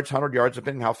 50 yards, 100 yards,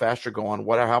 depending how fast you're going,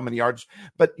 how many yards,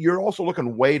 but you're also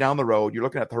looking way down the road. You're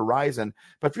looking at the horizon,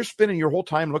 but if you're spending your whole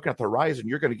time looking at the horizon,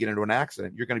 you're going to get into an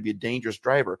accident. You're going to be a dangerous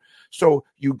driver. So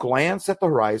you glance at the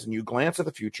horizon, you glance at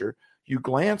the future, you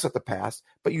glance at the past,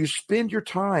 but you spend your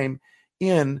time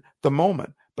in the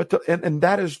moment. And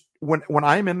that is when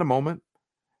I'm in the moment,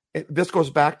 this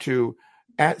goes back to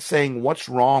saying what's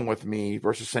wrong with me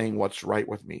versus saying what's right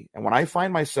with me. And when I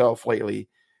find myself lately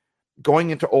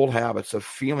going into old habits of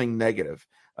feeling negative,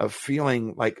 of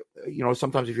feeling like,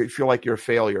 sometimes if you feel like you're a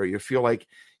failure, you feel like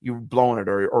you've blown it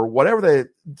or whatever the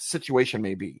situation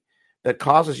may be that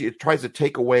causes you, it tries to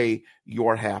take away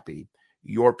your happy,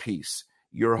 your peace,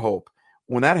 your hope.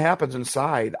 When that happens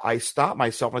inside, I stop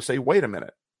myself and I say, wait a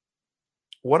minute,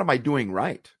 what am I doing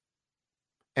right?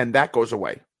 And that goes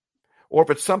away. Or if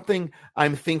it's something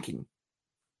I'm thinking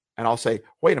and I'll say,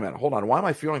 wait a minute, hold on. Why am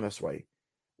I feeling this way?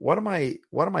 Instead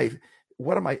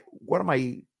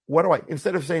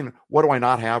of saying, what do I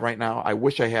not have right now? I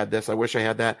wish I had this. I wish I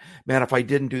had that. Man, if I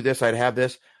didn't do this, I'd have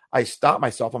this. I stop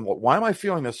myself. I'm like, why am I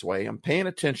feeling this way? I'm paying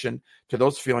attention to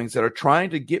those feelings that are trying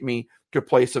to get me to a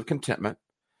place of contentment.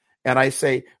 And I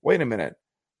say, wait a minute,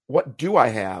 what do I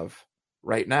have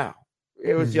right now?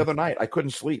 It was the other night. I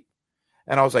couldn't sleep.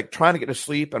 And I was like trying to get to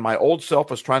sleep. And my old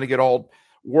self was trying to get all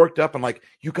worked up and like,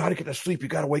 you got to get to sleep. You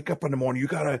got to wake up in the morning. You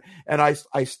got to. And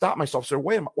I stopped myself. Said,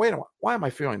 wait a minute. Why am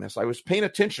I feeling this? I was paying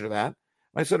attention to that. And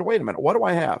I said, wait a minute. What do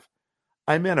I have?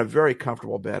 I'm in a very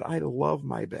comfortable bed. I love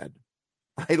my bed.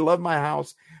 I love my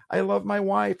house. I love my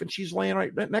wife. And she's laying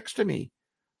right next to me.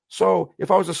 So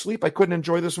if I was asleep, I couldn't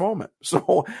enjoy this moment.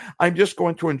 So I'm just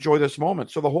going to enjoy this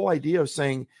moment. So the whole idea of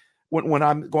saying, when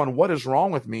I'm going, what is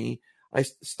wrong with me? I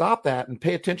stop that and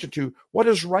pay attention to what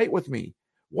is right with me.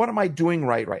 What am I doing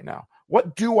right now?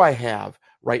 What do I have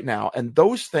right now? And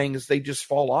those things, they just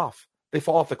fall off. They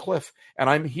fall off the cliff. And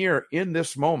I'm here in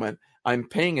this moment. I'm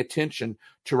paying attention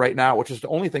to right now, which is the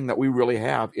only thing that we really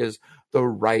have is the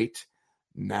right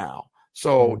now.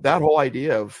 So that whole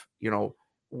idea of,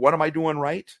 what am I doing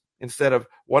right instead of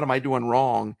what am I doing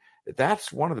wrong?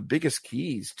 That's one of the biggest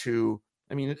keys to,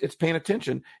 it's paying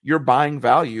attention. You're buying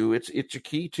value. It's a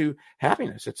key to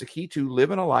happiness. It's a key to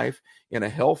living a life in a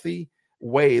healthy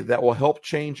way that will help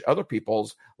change other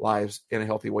people's lives in a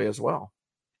healthy way as well.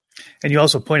 And you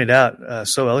also pointed out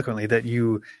so eloquently that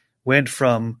you went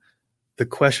from the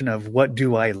question of what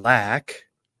do I lack,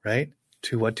 right,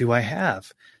 to what do I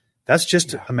have? That's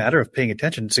just a matter of paying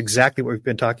attention. It's exactly what we've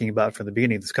been talking about from the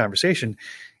beginning of this conversation,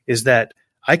 is that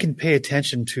I can pay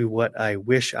attention to what I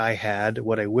wish I had,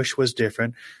 what I wish was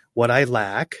different, what I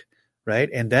lack, right?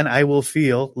 And then I will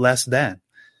feel less than.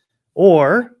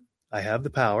 Or I have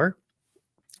the power,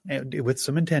 and with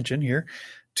some intention here,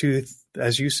 to,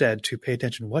 as you said, to pay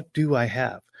attention. What do I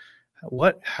have?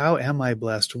 How am I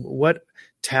blessed? What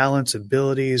talents,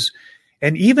 abilities,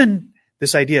 and even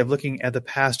this idea of looking at the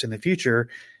past and the future,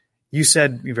 you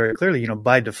said very clearly,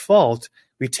 by default,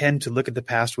 we tend to look at the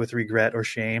past with regret or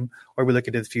shame, or we look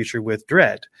at the future with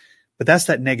dread. But that's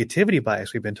that negativity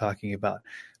bias we've been talking about.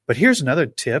 But here's another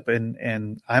tip,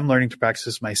 and I'm learning to practice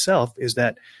this myself, is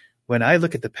that when I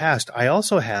look at the past, I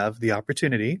also have the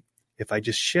opportunity, if I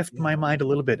just shift my mind a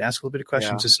little bit, ask a little bit of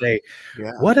questions to say,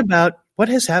 what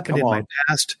has happened in my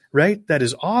past, right? That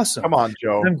is awesome. Come on,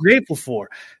 Joe. I'm grateful for.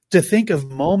 To think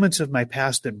of moments of my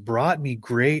past that brought me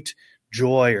great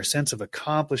joy or sense of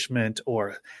accomplishment or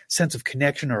a sense of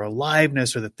connection or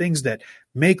aliveness, or the things that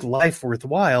make life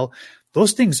worthwhile,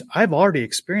 those things I've already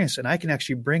experienced, and I can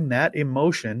actually bring that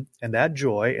emotion and that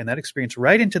joy and that experience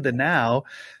right into the now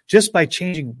just by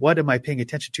changing what am I paying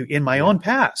attention to in my own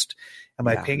past. Am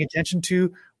I paying attention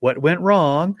to what went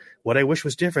wrong, what I wish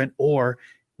was different, or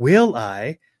will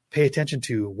I pay attention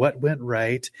to what went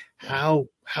right? How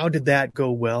did that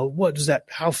go well? What was that?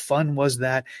 How fun was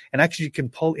that? And actually you can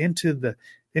pull into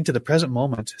the present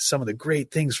moment some of the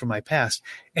great things from my past.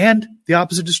 And the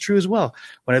opposite is true as well.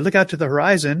 When I look out to the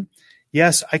horizon,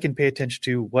 yes, I can pay attention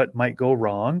to what might go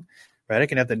wrong, right? I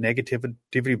can have the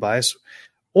negativity bias,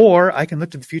 or I can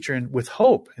look to the future and with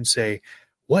hope and say,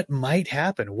 what might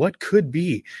happen? What could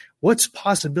be? What's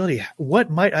possibility? What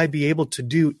might I be able to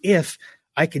do if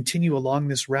I continue along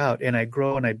this route and I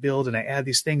grow and I build and I add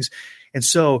these things? And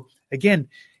so again,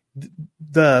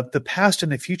 the past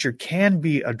and the future can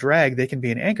be a drag. They can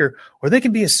be an anchor, or they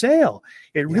can be a sail.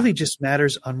 It really just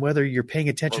matters on whether you're paying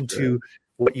attention to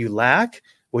what you lack,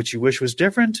 what you wish was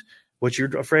different, what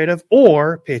you're afraid of,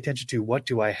 or pay attention to what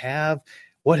do I have?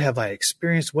 What have I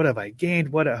experienced? What have I gained?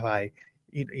 What have I,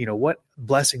 what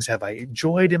blessings have I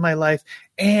enjoyed in my life?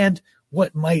 And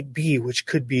what might be, which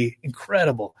could be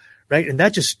incredible, right? And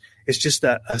that it's just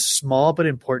a small but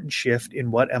important shift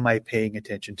in what am I paying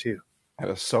attention to. That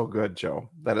is so good, Joe.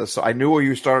 That is so. I knew where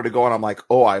you started to go, and I'm like,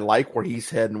 oh, I like where he's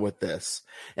heading with this.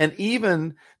 And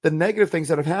even the negative things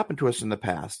that have happened to us in the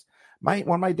past.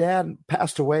 When my dad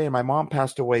passed away and my mom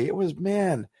passed away, it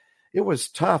was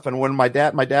tough. And when my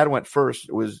dad went first,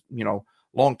 it was,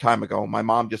 long time ago. My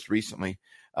mom just recently,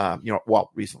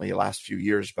 recently, the last few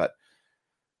years, but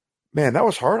man, that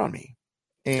was hard on me.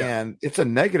 And it's a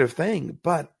negative thing,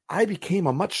 but I became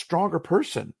a much stronger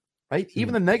person, right?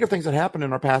 Even the negative things that happened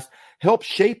in our past help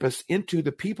shape us into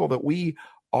the people that we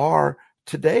are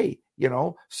today,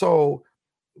 So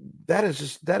that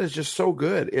is just so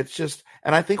good. It's just,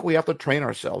 and I think we have to train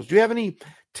ourselves. Do you have any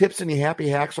tips, any happy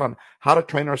hacks on how to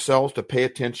train ourselves to pay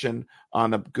attention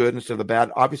on the good instead of the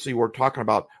bad? Obviously, we're talking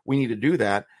about we need to do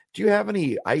that. Do you have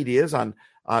any ideas on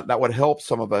that would help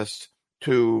some of us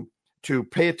to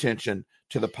pay attention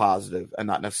to the positive and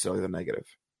not necessarily the negative?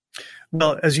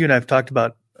 Well, as you and I have talked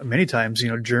about many times,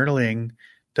 journaling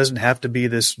doesn't have to be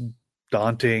this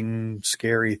daunting,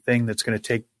 scary thing that's going to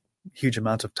take huge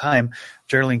amounts of time.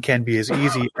 Journaling can be as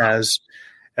easy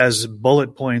as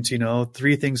bullet points,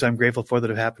 3 things I'm grateful for that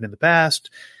have happened in the past,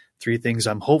 3 things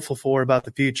I'm hopeful for about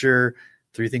the future,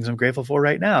 3 things I'm grateful for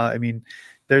right now. I mean,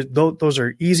 those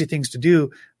are easy things to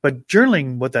do, but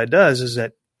journaling, what that does is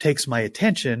that takes my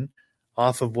attention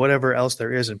off of whatever else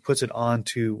there is and puts it on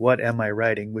to what am I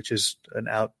writing, which is an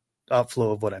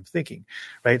outflow of what I'm thinking,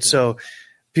 right? Yeah. So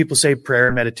people say prayer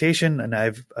and meditation, and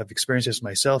I've experienced this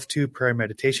myself too, prayer and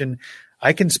meditation.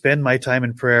 I can spend my time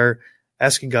in prayer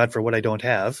asking God for what I don't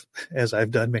have, as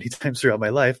I've done many times throughout my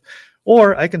life,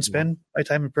 or I can spend my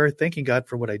time in prayer thanking God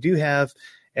for what I do have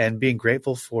and being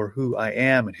grateful for who I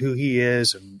am and who he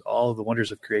is and all of the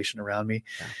wonders of creation around me.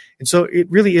 Yeah. And so it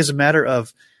really is a matter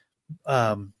of,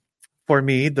 for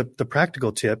me, the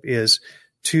practical tip is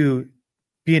to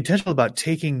be intentional about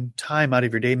taking time out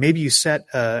of your day. Maybe you set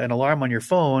an alarm on your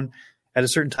phone at a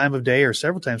certain time of day or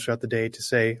several times throughout the day to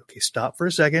say, okay, stop for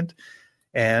a second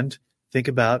and think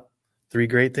about 3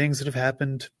 great things that have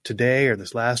happened today or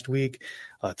this last week,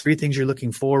 3 things you're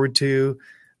looking forward to,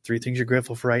 3 things you're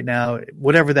grateful for right now,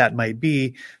 whatever that might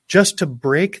be, just to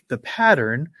break the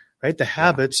pattern, right? The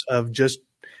habits of just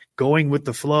going with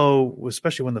the flow,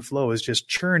 especially when the flow is just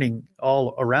churning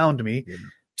all around me,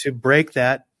 to break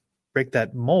that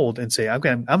mold and say, I'm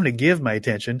going to give my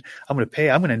attention. I'm going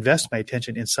to invest my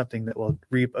attention in something that will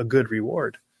reap a good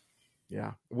reward.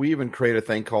 Yeah. We even create a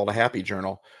thing called a happy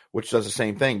journal, which does the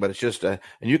same thing, but it's just and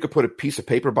you could put a piece of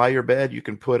paper by your bed. You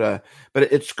can put but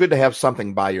it's good to have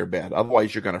something by your bed.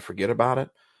 Otherwise you're going to forget about it.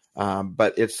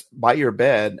 But it's by your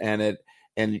bed and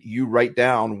you write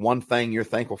down 1 thing you're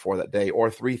thankful for that day or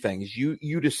 3 things.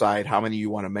 You decide how many you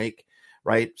want to make,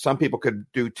 right? Some people could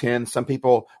do 10. Some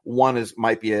people, 1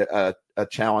 might be a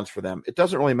challenge for them. It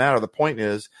doesn't really matter. The point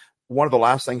is, one of the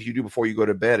last things you do before you go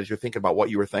to bed is you're thinking about what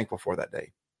you were thankful for that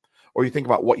day. Or you think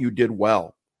about what you did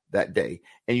well that day,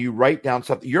 and you write down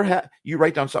something. You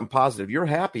write down something positive. Your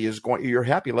happy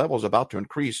level is about to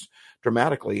increase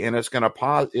dramatically, and it's going to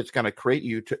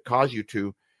cause you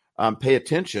to pay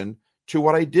attention to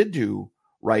what I did do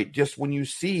right. Just when you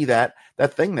see that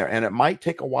thing there, and it might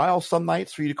take a while some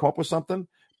nights for you to come up with something,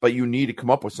 but you need to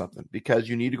come up with something because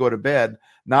you need to go to bed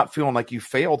not feeling like you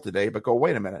failed today, but go,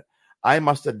 wait a minute, I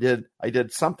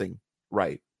did something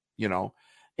right,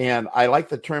 And I like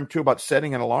the term too about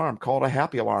setting an alarm. Call it a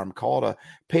happy alarm. Call it a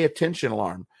pay attention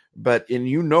alarm. And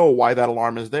you know why that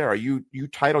alarm is there. You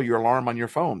title your alarm on your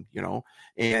phone,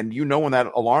 and when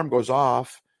that alarm goes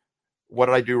off, what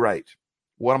did I do right?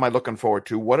 What am I looking forward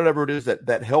to? Whatever it is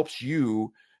that helps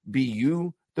you be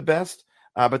you the best.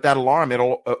 But that alarm,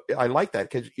 I like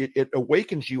that because it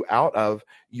awakens you out of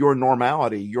your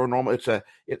normality. Your normal. It's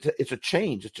a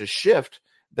change. It's a shift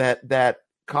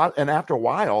and after a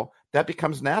while, that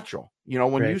becomes natural.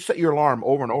 When you set your alarm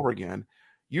over and over again,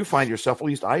 you find yourself, at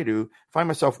least I do, find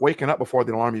myself waking up before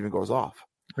the alarm even goes off.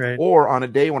 Right. Or on a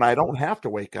day when I don't have to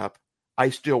wake up, I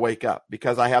still wake up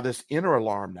because I have this inner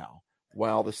alarm now.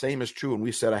 Well, the same is true when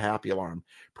we set a happy alarm.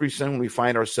 Pretty soon we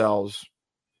find ourselves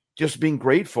just being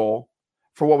grateful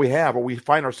for what we have, or we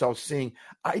find ourselves seeing,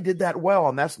 I did that well,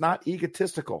 and that's not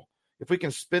egotistical. If we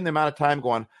can spend the amount of time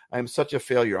going, I am such a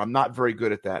failure, I'm not very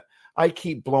good at that, I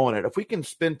keep blowing it. If we can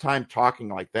spend time talking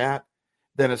like that,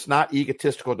 then it's not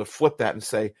egotistical to flip that and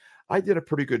say, I did a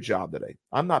pretty good job today.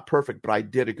 I'm not perfect, but I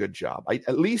did a good job.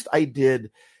 At least I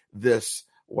did this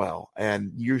well.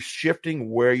 And you're shifting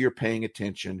where you're paying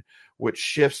attention, which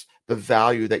shifts the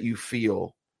value that you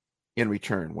feel in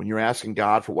return. When you're asking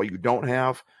God for what you don't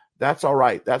have, that's all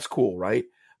right. That's cool, right?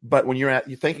 But when you're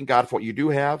thanking God for what you do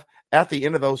have, at the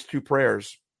end of those 2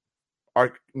 prayers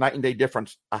are night and day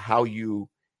difference of how you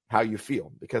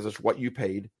feel, because it's what you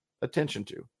paid attention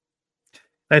to.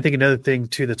 I think another thing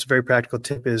too that's a very practical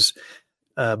tip is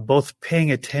both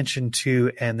paying attention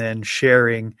to and then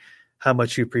sharing how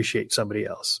much you appreciate somebody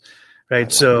else,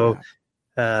 right? So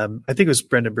I think it was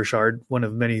Brendan Burchard, one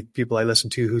of many people I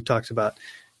listen to, who talks about,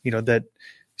 that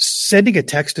sending a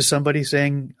text to somebody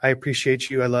saying, I appreciate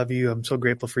you, I love you, I'm so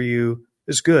grateful for you,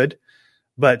 is good.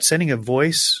 But sending a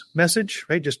voice message,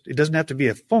 right? It doesn't have to be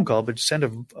a phone call, but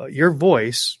send your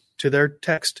voice to their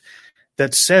text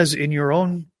that says in your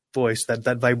own voice,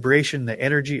 that vibration, the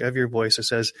energy of your voice that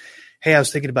says, hey, I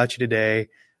was thinking about you today.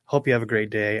 Hope you have a great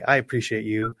day. I appreciate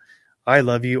you. I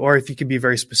love you. Or if you can be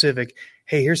very specific,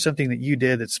 hey, here's something that you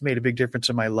did that's made a big difference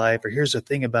in my life. Or here's a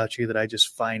thing about you that I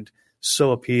just find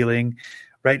so appealing,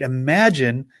 right?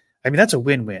 Imagine, that's a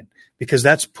win-win, because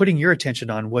that's putting your attention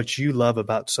on what you love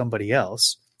about somebody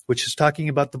else, which is talking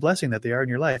about the blessing that they are in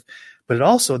your life. But it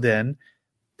also then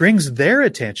brings their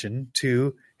attention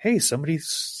to, hey, somebody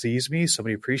sees me,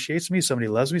 somebody appreciates me, somebody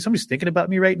loves me, somebody's thinking about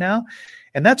me right now.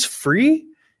 And that's free,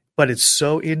 but it's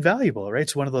so invaluable, right?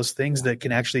 It's one of those things that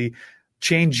can actually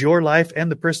change your life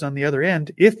and the person on the other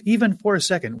end, if even for a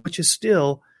second, which is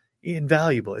still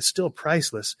invaluable. It's still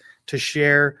priceless to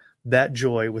share that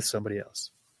joy with somebody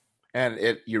else.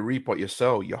 And you reap what you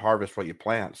sow, you harvest what you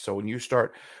plant. So when you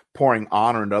start pouring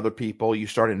honor into other people, you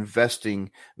start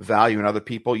investing value in other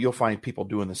people, you'll find people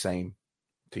doing the same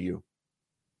to you.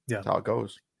 Yeah. That's how it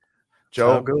goes.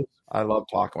 Joe, I love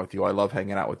talking with you. I love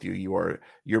hanging out with you.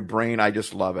 Your brain, I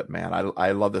just love it, man.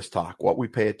 I love this talk. What we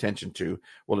pay attention to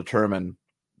will determine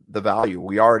the value.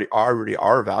 We already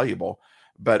are valuable,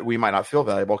 but we might not feel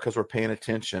valuable because we're paying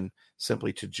attention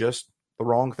simply to just the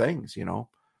wrong things, you know?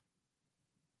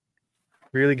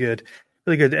 Really good.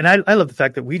 Really good. And I love the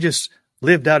fact that we just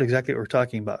lived out exactly what we're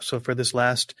talking about. So for this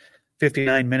last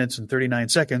 59 minutes and 39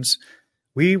 seconds,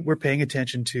 we were paying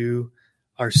attention to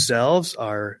ourselves,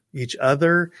 each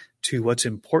other, to what's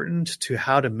important, to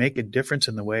how to make a difference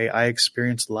in the way I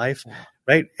experience life,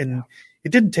 right? And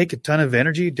it didn't take a ton of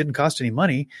energy. It didn't cost any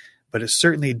money, but it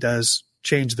certainly does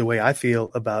change the way I feel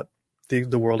about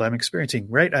the world I'm experiencing,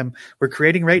 right? We're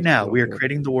creating right now. We are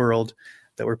creating the world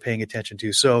that we're paying attention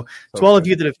to. So to all of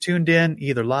you that have tuned in,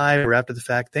 either live or after the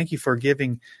fact, thank you for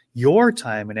giving your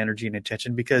time and energy and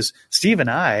attention, because Steve and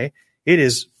I, it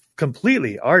is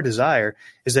completely our desire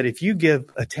is that if you give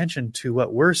attention to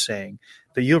what we're saying,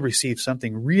 that you'll receive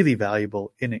something really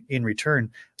valuable in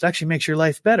return that actually makes your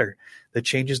life better, that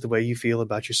changes the way you feel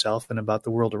about yourself and about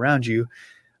the world around you.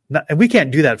 And we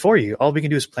can't do that for you. All we can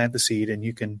do is plant the seed, and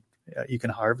you can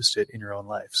harvest it in your own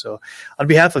life. So on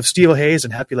behalf of Steve O'Hayes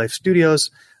and Happy Life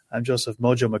Studios, I'm Joseph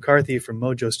Mojo McCarthy from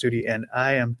Mojo Studio, and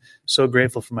I am so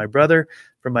grateful for my brother,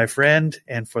 for my friend,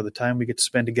 and for the time we get to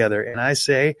spend together. And I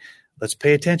say, let's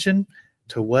pay attention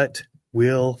to what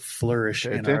will flourish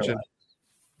in our lives.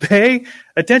 Pay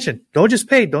attention. Don't just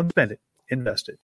pay, don't spend it. Invest it.